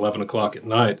supper at 11 o'clock at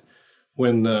night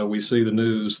when we see the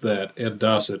news that Ed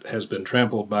Dossett has been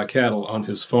trampled by cattle on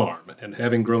his farm. And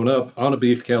having grown up on a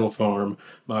beef cattle farm,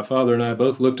 my father and I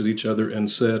both looked at each other and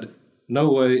said,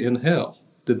 no way in hell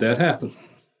did that happen.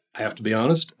 I have to be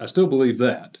honest, I still believe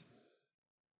that.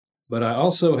 But I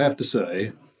also have to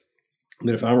say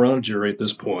that if I were on a jury at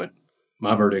this point,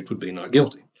 my verdict would be not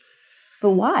guilty.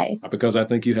 But why? Because I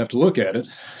think you have to look at it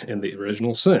in the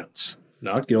original sense.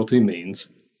 Not guilty means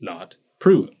not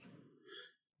proven.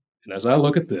 And as I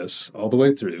look at this all the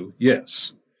way through,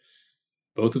 yes,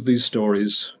 both of these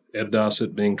stories, Ed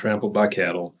Dossett being trampled by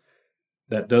cattle,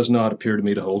 that does not appear to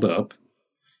me to hold up.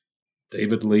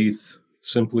 David Leith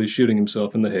simply shooting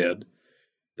himself in the head,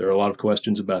 there are a lot of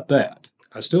questions about that.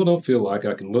 I still don't feel like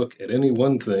I can look at any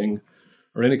one thing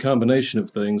or any combination of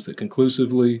things that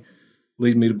conclusively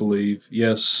lead me to believe,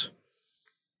 yes,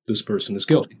 this person is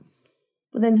guilty.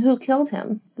 Well, then who killed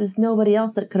him? There's nobody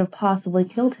else that could have possibly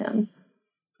killed him.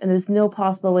 And there's no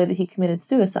possible way that he committed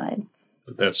suicide.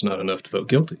 But that's not enough to vote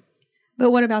guilty.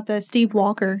 But what about the Steve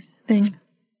Walker thing?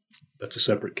 That's a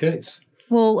separate case.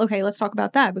 Well, okay, let's talk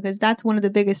about that, because that's one of the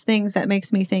biggest things that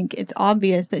makes me think it's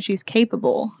obvious that she's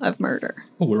capable of murder.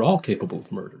 Well, we're all capable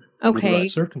of murder. Okay. With the right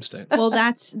circumstances. Well,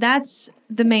 that's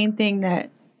the main thing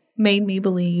that made me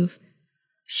believe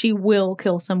she will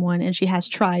kill someone, and she has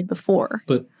tried before.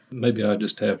 But maybe I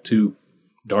just have too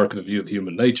dark of a view of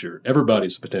human nature.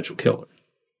 Everybody's a potential killer.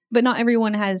 But not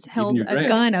everyone has held a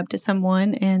gun up to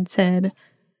someone and said,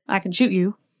 I can shoot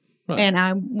you, and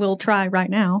I will try right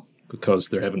now. Because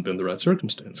there haven't been the right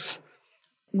circumstances.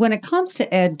 When it comes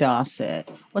to Ed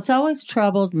Dossett, what's always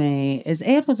troubled me is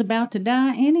Ed was about to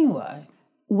die anyway.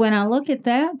 When I look at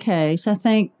that case, I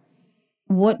think,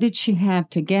 what did she have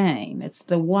to gain? It's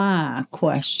the why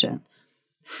question.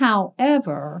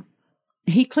 However,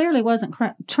 he clearly wasn't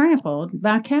trampled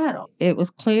by cattle. It was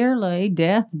clearly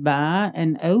death by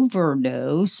an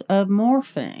overdose of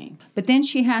morphine. But then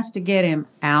she has to get him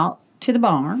out to the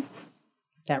barn.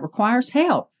 That requires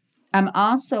help. I'm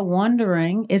also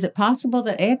wondering, is it possible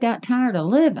that Ed got tired of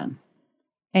living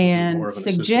and more of an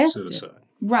suggested suicide.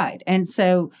 Right. And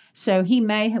so he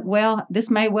this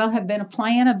may well have been a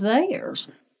plan of theirs.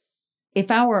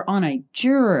 If I were on a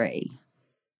jury,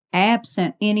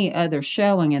 absent any other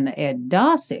showing in the Ed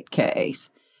Dossett case,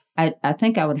 I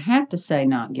think I would have to say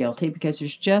not guilty because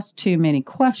there's just too many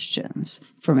questions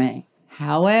for me.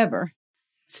 However,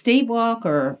 Steve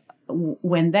Walker,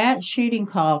 when that shooting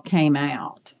call came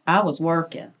out, I was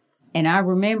working. And I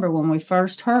remember when we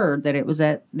first heard that it was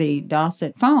at the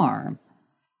Dossett farm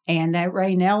and that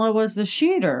Raynella was the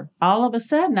shooter, all of a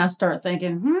sudden I start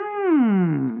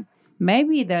thinking,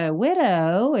 maybe the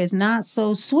widow is not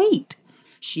so sweet.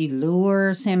 She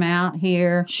lures him out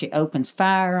here. She opens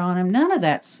fire on him. None of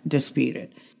that's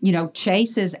disputed.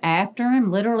 Chases after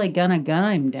him, literally gonna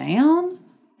gun him down.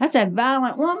 That's a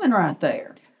violent woman right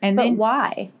there. And but then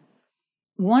why?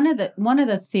 One of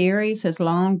the theories has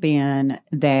long been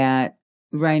that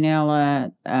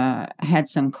Raynella had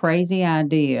some crazy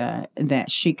idea that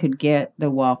she could get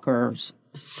the Walker's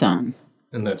son.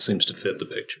 And that seems to fit the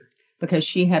picture. Because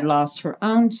she had lost her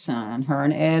own son, her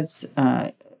and Ed's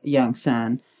young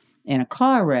son, in a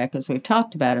car wreck, as we've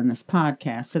talked about in this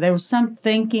podcast. So there was some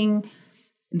thinking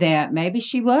that maybe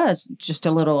she was just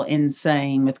a little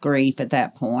insane with grief at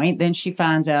that point. Then she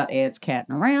finds out Ed's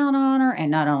catting around on her,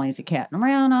 and not only is he catting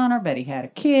around on her, but he had a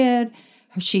kid.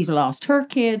 She's lost her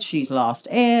kid. She's lost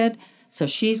Ed. So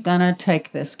she's going to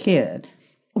take this kid.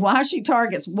 Why she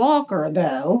targets Walker,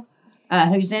 though,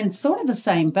 who's in sort of the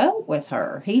same boat with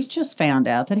her. He's just found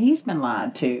out that he's been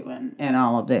lied to and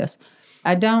all of this.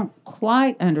 I don't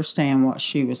quite understand what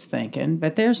she was thinking,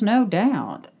 but there's no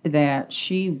doubt that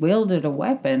she wielded a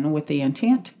weapon with the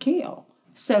intent to kill.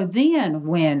 So then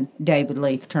when David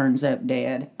Leith turns up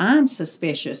dead, I'm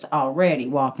suspicious already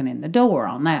walking in the door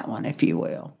on that one, if you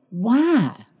will.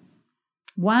 Why?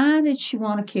 Why did she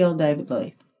want to kill David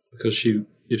Leith? Because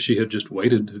if she had just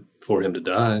waited for him to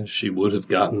die, she would have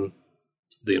gotten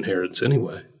the inheritance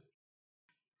anyway.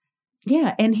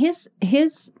 Yeah, and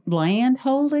his land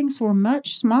holdings were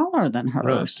much smaller than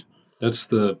hers. Right.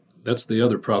 That's the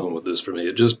other problem with this for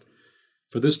me.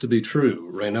 For this to be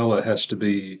true, Raynella has to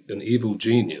be an evil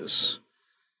genius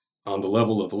on the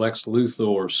level of Lex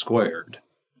Luthor squared.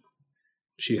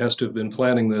 She has to have been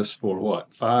planning this for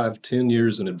 5-10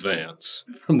 years in advance,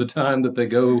 from the time that they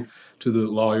go to the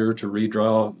lawyer to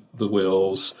redraw the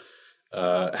wills.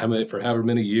 For however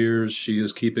many years she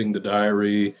is keeping the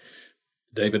diary,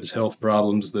 David's health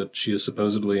problems that she is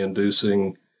supposedly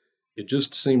inducing. It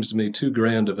just seems to me too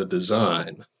grand of a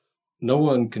design. No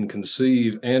one can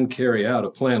conceive and carry out a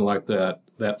plan like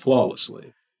that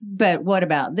flawlessly. But what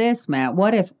about this, Matt?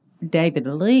 What if David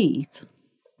Leith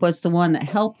was the one that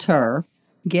helped her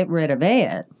get rid of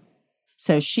Ed?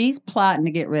 So she's plotting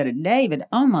to get rid of David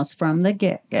almost from the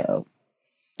get-go.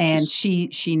 And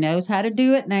she knows how to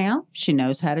do it now. She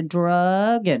knows how to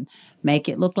drug and make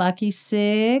it look like he's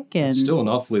sick. And it's still an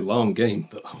awfully long game,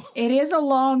 though. It is a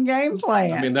long game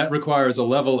plan. I mean, that requires a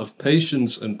level of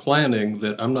patience and planning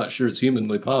that I'm not sure is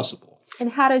humanly possible.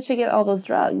 And how did she get all those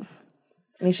drugs?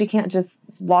 I mean, she can't just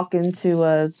walk into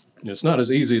a... It's not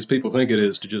as easy as people think it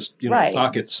is to just,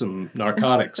 pocket some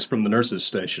narcotics from the nurse's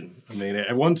station. I mean,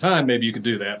 at one time, maybe you could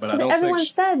do that, but I don't think... Everyone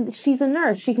said she's a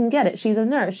nurse. She can get it. She's a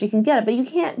nurse. She can get it. But you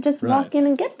can't just walk in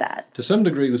and get that. To some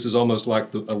degree, this is almost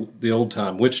like the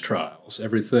old-time witch trials.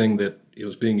 Everything that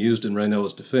was being used in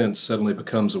Raynella's defense suddenly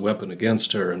becomes a weapon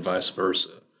against her and vice versa.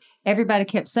 Everybody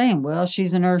kept saying, well,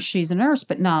 she's a nurse,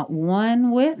 but not one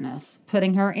witness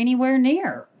putting her anywhere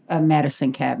near a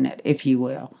medicine cabinet, if you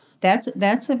will. That's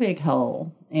a big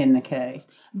hole in the case.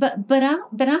 But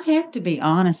I have to be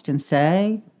honest and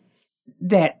say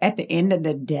that at the end of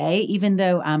the day, even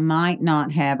though I might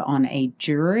not have on a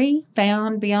jury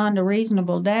found beyond a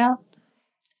reasonable doubt,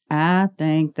 I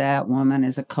think that woman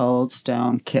is a cold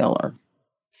stone killer.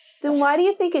 Then why do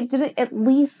you think it didn't at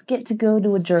least get to go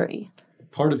to a jury?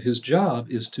 Part of his job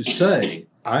is to say,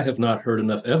 I have not heard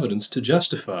enough evidence to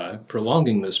justify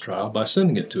prolonging this trial by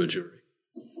sending it to a jury.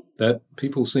 That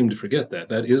people seem to forget that.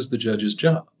 That is the judge's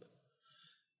job.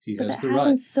 He has the right. It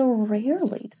happens so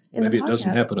rarely. Maybe it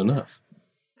doesn't happen enough.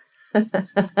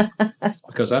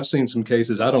 Because I've seen some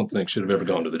cases I don't think should have ever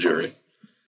gone to the jury.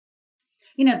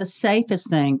 The safest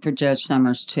thing for Judge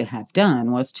Summers to have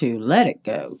done was to let it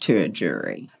go to a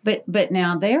jury. But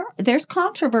now there's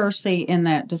controversy in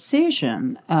that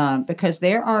decision because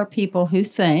there are people who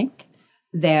think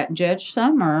that Judge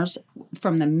Summers,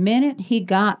 from the minute he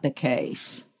got the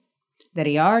case, that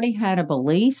he already had a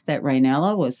belief that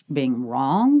Raynella was being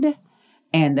wronged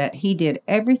and that he did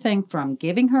everything from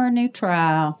giving her a new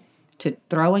trial to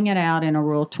throwing it out in a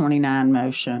Rule 29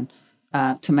 motion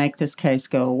to make this case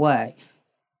go away.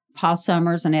 Paul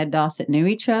Summers and Ed Dossett knew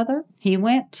each other. He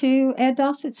went to Ed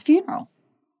Dossett's funeral.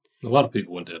 A lot of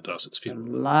people went to Ed Dossett's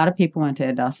funeral. A lot of people went to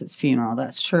Ed Dossett's funeral.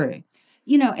 That's true.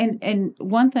 You know, and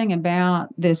one thing about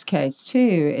this case,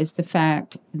 too, is the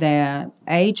fact that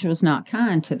age was not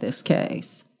kind to this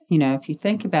case. You know, if you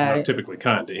think about it. Not typically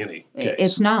kind to any case.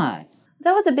 It's not.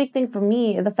 That was a big thing for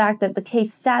me, the fact that the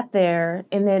case sat there,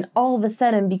 and then all of a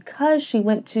sudden, because she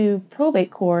went to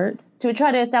probate court to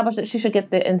try to establish that she should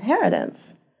get the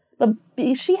inheritance, but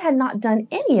if she had not done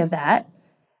any of that,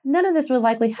 none of this would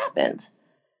likely happened.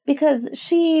 Because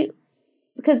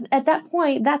at that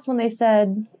point, that's when they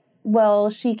said,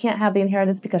 well, she can't have the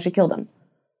inheritance because she killed him.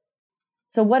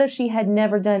 So what if she had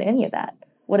never done any of that?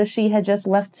 What if she had just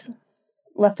left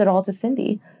it all to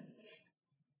Cindy?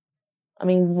 I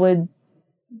mean,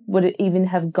 would it even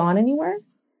have gone anywhere?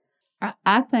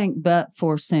 I think but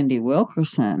for Cindy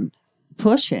Wilkerson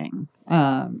pushing,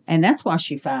 and that's why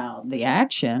she filed the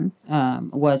action,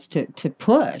 was to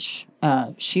push.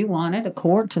 She wanted a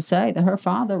court to say that her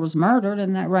father was murdered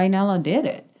and that Raynella did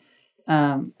it.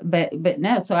 But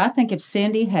no, so I think if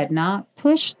Cindy had not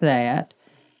pushed that,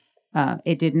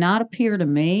 it did not appear to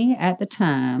me at the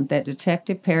time that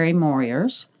Detective Perry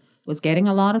Moyers was getting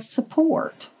a lot of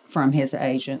support from his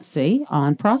agency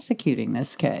on prosecuting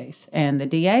this case. And the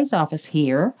DA's office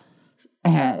here,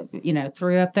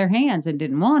 threw up their hands and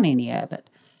didn't want any of it.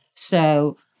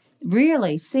 So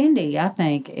really, Cindy, I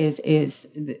think, is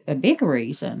a big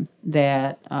reason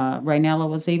that Raynella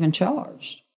was even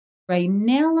charged.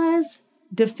 Raynella's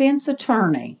defense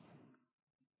attorney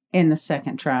in the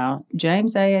second trial,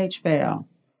 James A.H. Bell,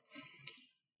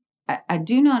 I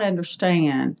do not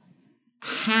understand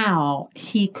how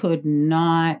he could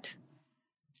not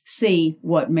see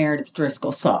what Meredith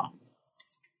Driscoll saw.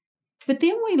 But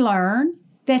then we learn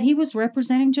that he was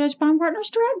representing Judge Baumgartner's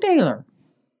drug dealer.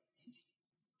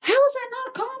 How is that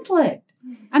not a conflict?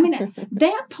 I mean,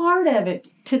 that part of it,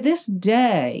 to this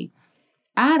day,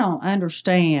 I don't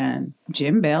understand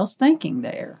Jim Bell's thinking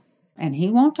there, and he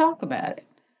won't talk about it.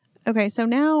 Okay, so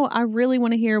now I really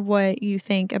want to hear what you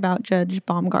think about Judge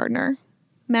Baumgartner.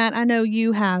 Matt, I know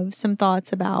you have some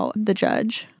thoughts about the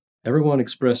judge. Everyone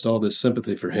expressed all this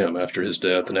sympathy for him after his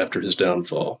death and after his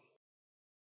downfall.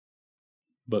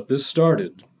 But this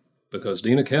started because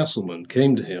Dina Castleman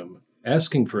came to him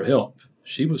asking for help.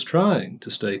 She was trying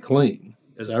to stay clean.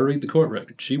 As I read the court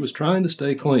record, she was trying to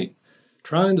stay clean,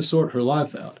 trying to sort her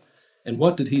life out. And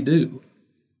what did he do?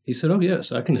 He said, oh,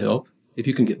 yes, I can help if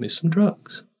you can get me some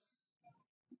drugs.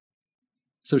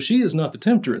 So she is not the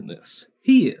tempter in this.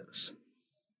 He is.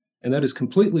 And that is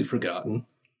completely forgotten,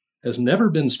 has never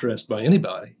been stressed by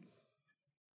anybody.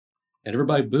 And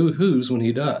everybody boo-hoos when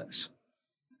he dies.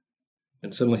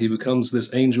 And suddenly he becomes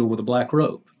this angel with a black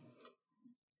robe.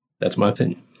 That's my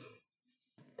opinion.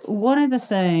 One of the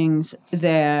things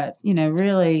that,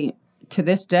 really to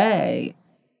this day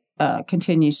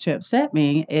continues to upset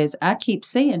me is I keep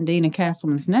seeing Dina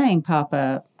Castleman's name pop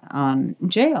up on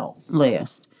jail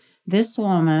list. This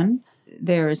woman,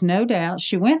 there is no doubt,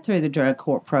 she went through the drug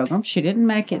court program. She didn't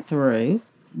make it through,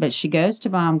 but she goes to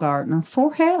Baumgartner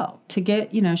for help to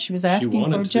get, she was asking for a job.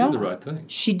 She wanted to do the right thing.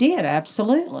 She did,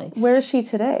 absolutely. Where is she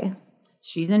today?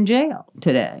 She's in jail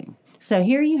today. So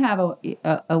here you have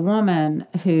a woman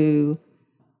who,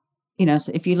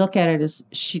 so if you look at it as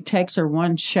she takes her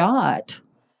one shot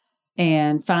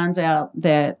and finds out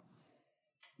that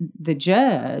the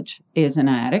judge is an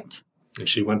addict. And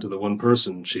she went to the one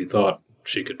person she thought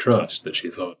she could trust, that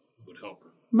she thought would help her.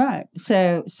 Right.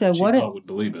 So she what thought would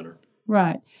believe in her.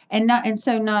 Right. And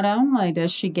so not only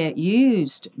does she get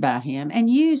used by him,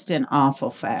 and used in awful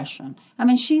fashion. I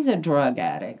mean, she's a drug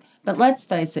addict. But let's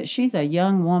face it, she's a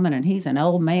young woman and he's an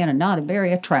old man and not a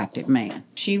very attractive man.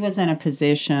 She was in a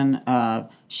position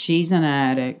of, she's an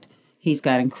addict, he's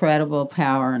got incredible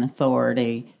power and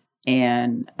authority,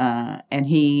 and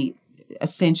he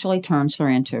essentially turns her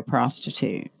into a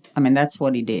prostitute. I mean, that's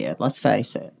what he did, let's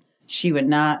face it. She would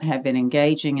not have been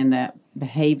engaging in that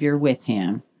behavior with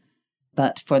him,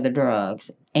 but for the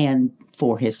drugs and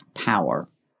for his power.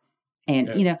 And,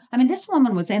 this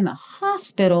woman was in the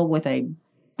hospital with a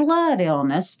blood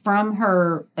illness from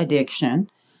her addiction,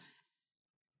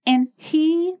 and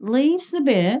he leaves the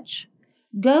bench,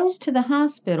 goes to the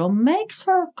hospital, makes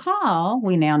her call,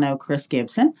 we now know Chris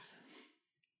Gibson,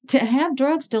 to have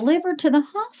drugs delivered to the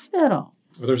hospital.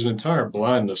 Well, there's an entire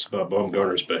blindness about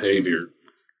Baumgartner's behavior.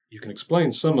 You can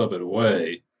explain some of it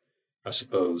away, I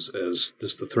suppose, as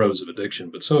just the throes of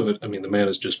addiction, but some of it, the man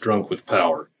is just drunk with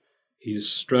power. He's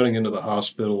strutting into the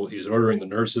hospital. He's ordering the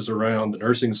nurses around. The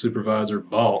nursing supervisor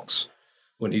balks.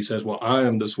 when he says, well, I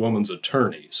am this woman's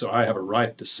attorney, so I have a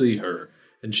right to see her.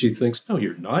 And she thinks, no,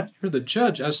 you're not. You're the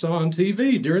judge I saw on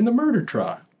TV during the murder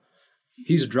trial.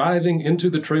 He's driving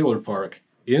into the trailer park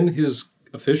in his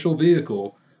official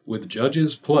vehicle with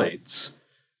judge's plates,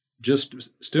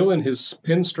 just still in his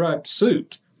pinstriped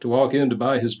suit to walk in to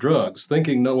buy his drugs,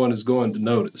 thinking no one is going to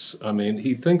notice. I mean,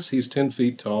 he thinks he's 10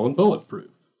 feet tall and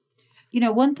bulletproof.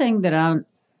 One thing that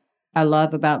I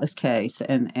love about this case,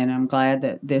 and I'm glad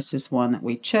that this is one that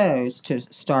we chose to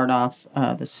start off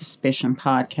the Suspicion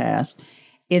podcast,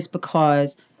 is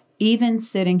because even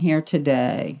sitting here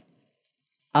today,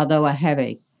 although I have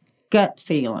a gut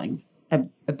feeling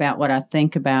about what I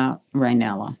think about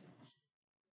Raynella,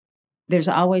 there's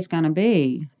always going to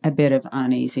be a bit of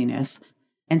uneasiness.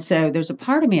 And so there's a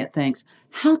part of me that thinks,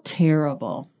 how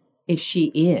terrible if she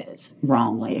is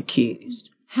wrongly accused.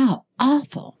 How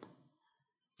awful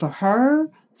for her,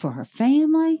 for her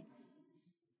family.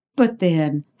 But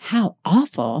then how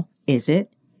awful is it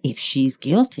if she's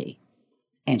guilty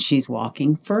and she's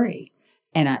walking free?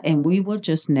 And we will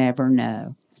just never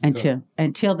know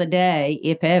until the day,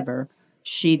 if ever,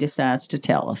 she decides to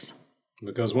tell us.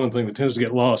 Because one thing that tends to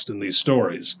get lost in these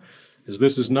stories is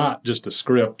this is not just a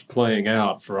script playing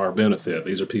out for our benefit.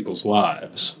 These are people's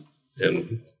lives,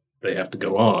 and they have to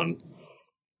go on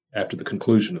after the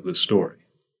conclusion of this story.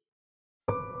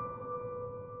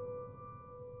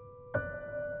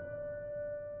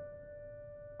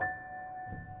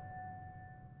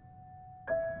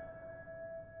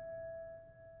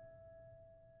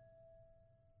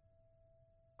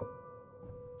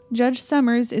 Judge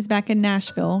Summers is back in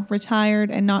Nashville, retired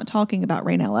and not talking about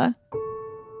Raynella.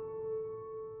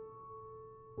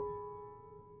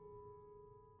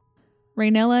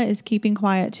 Raynella is keeping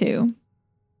quiet too.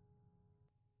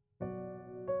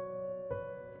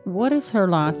 What is her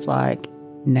life like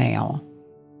now?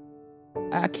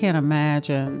 I can't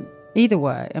imagine. Either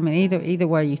way, either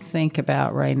way you think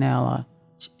about Raynella,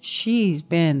 she's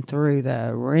been through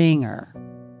the ringer.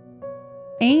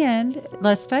 And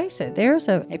let's face it, there's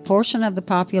a portion of the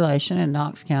population in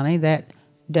Knox County that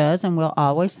does and will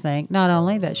always think not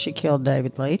only that she killed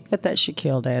David Leith, but that she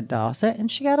killed Ed Dossett,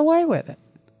 and she got away with it.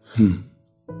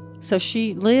 So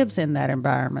she lives in that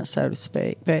environment, so to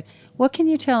speak. But what can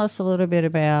you tell us a little bit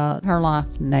about her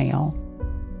life now?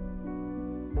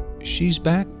 She's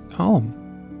back home.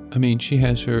 I mean, she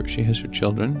has her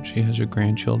children, she has her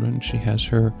grandchildren, she has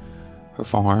her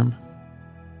farm.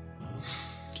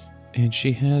 And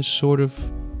she has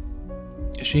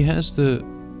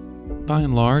by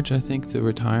and large, I think, the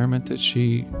retirement that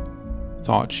she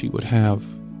thought she would have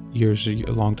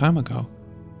a long time ago.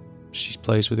 She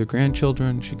plays with her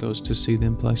grandchildren, she goes to see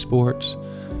them play sports,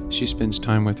 she spends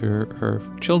time with her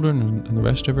children and the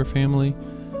rest of her family,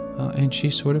 and she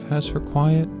sort of has her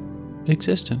quiet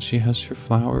existence. She has her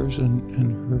flowers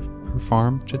and her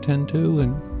farm to tend to,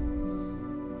 and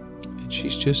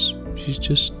she's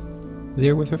just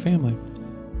there with her family.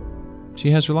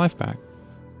 She has her life back.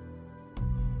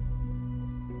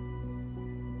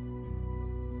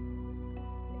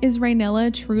 Is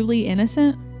Raynella truly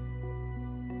innocent?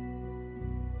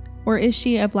 Or is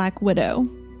she a black widow?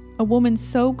 A woman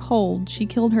so cold she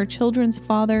killed her children's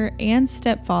father and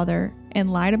stepfather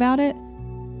and lied about it?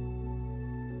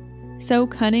 So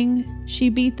cunning, she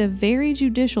beat the very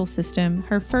judicial system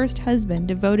her first husband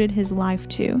devoted his life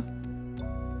to.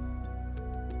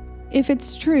 If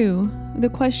it's true, the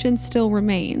question still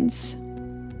remains.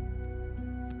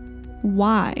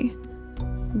 Why?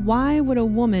 Why would a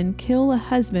woman kill a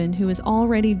husband who is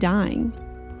already dying?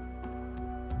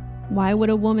 Why would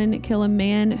a woman kill a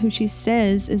man who she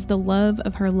says is the love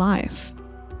of her life?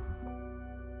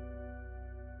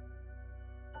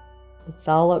 It's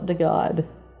all up to God.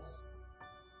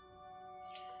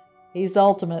 He's the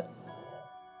ultimate.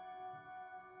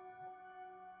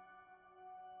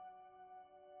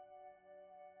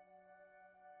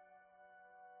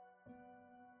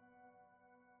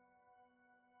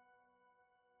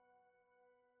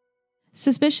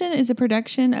 Suspicion is a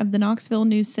production of the Knoxville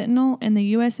News Sentinel and the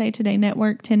USA Today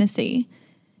Network, Tennessee.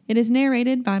 It is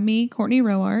narrated by me, Courtney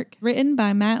Roark, written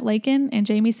by Matt Lakin and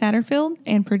Jamie Satterfield,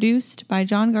 and produced by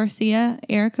John Garcia,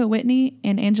 Erica Whitney,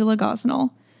 and Angela Gosnell.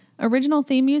 Original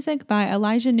theme music by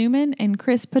Elijah Newman and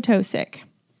Chris Potosik.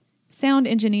 Sound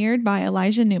engineered by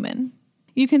Elijah Newman.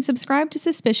 You can subscribe to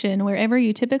Suspicion wherever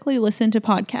you typically listen to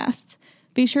podcasts.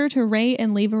 Be sure to rate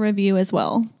and leave a review as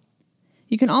well.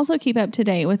 You can also keep up to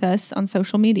date with us on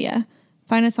social media.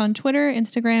 Find us on Twitter,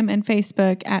 Instagram, and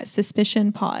Facebook at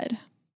Suspicion Pod.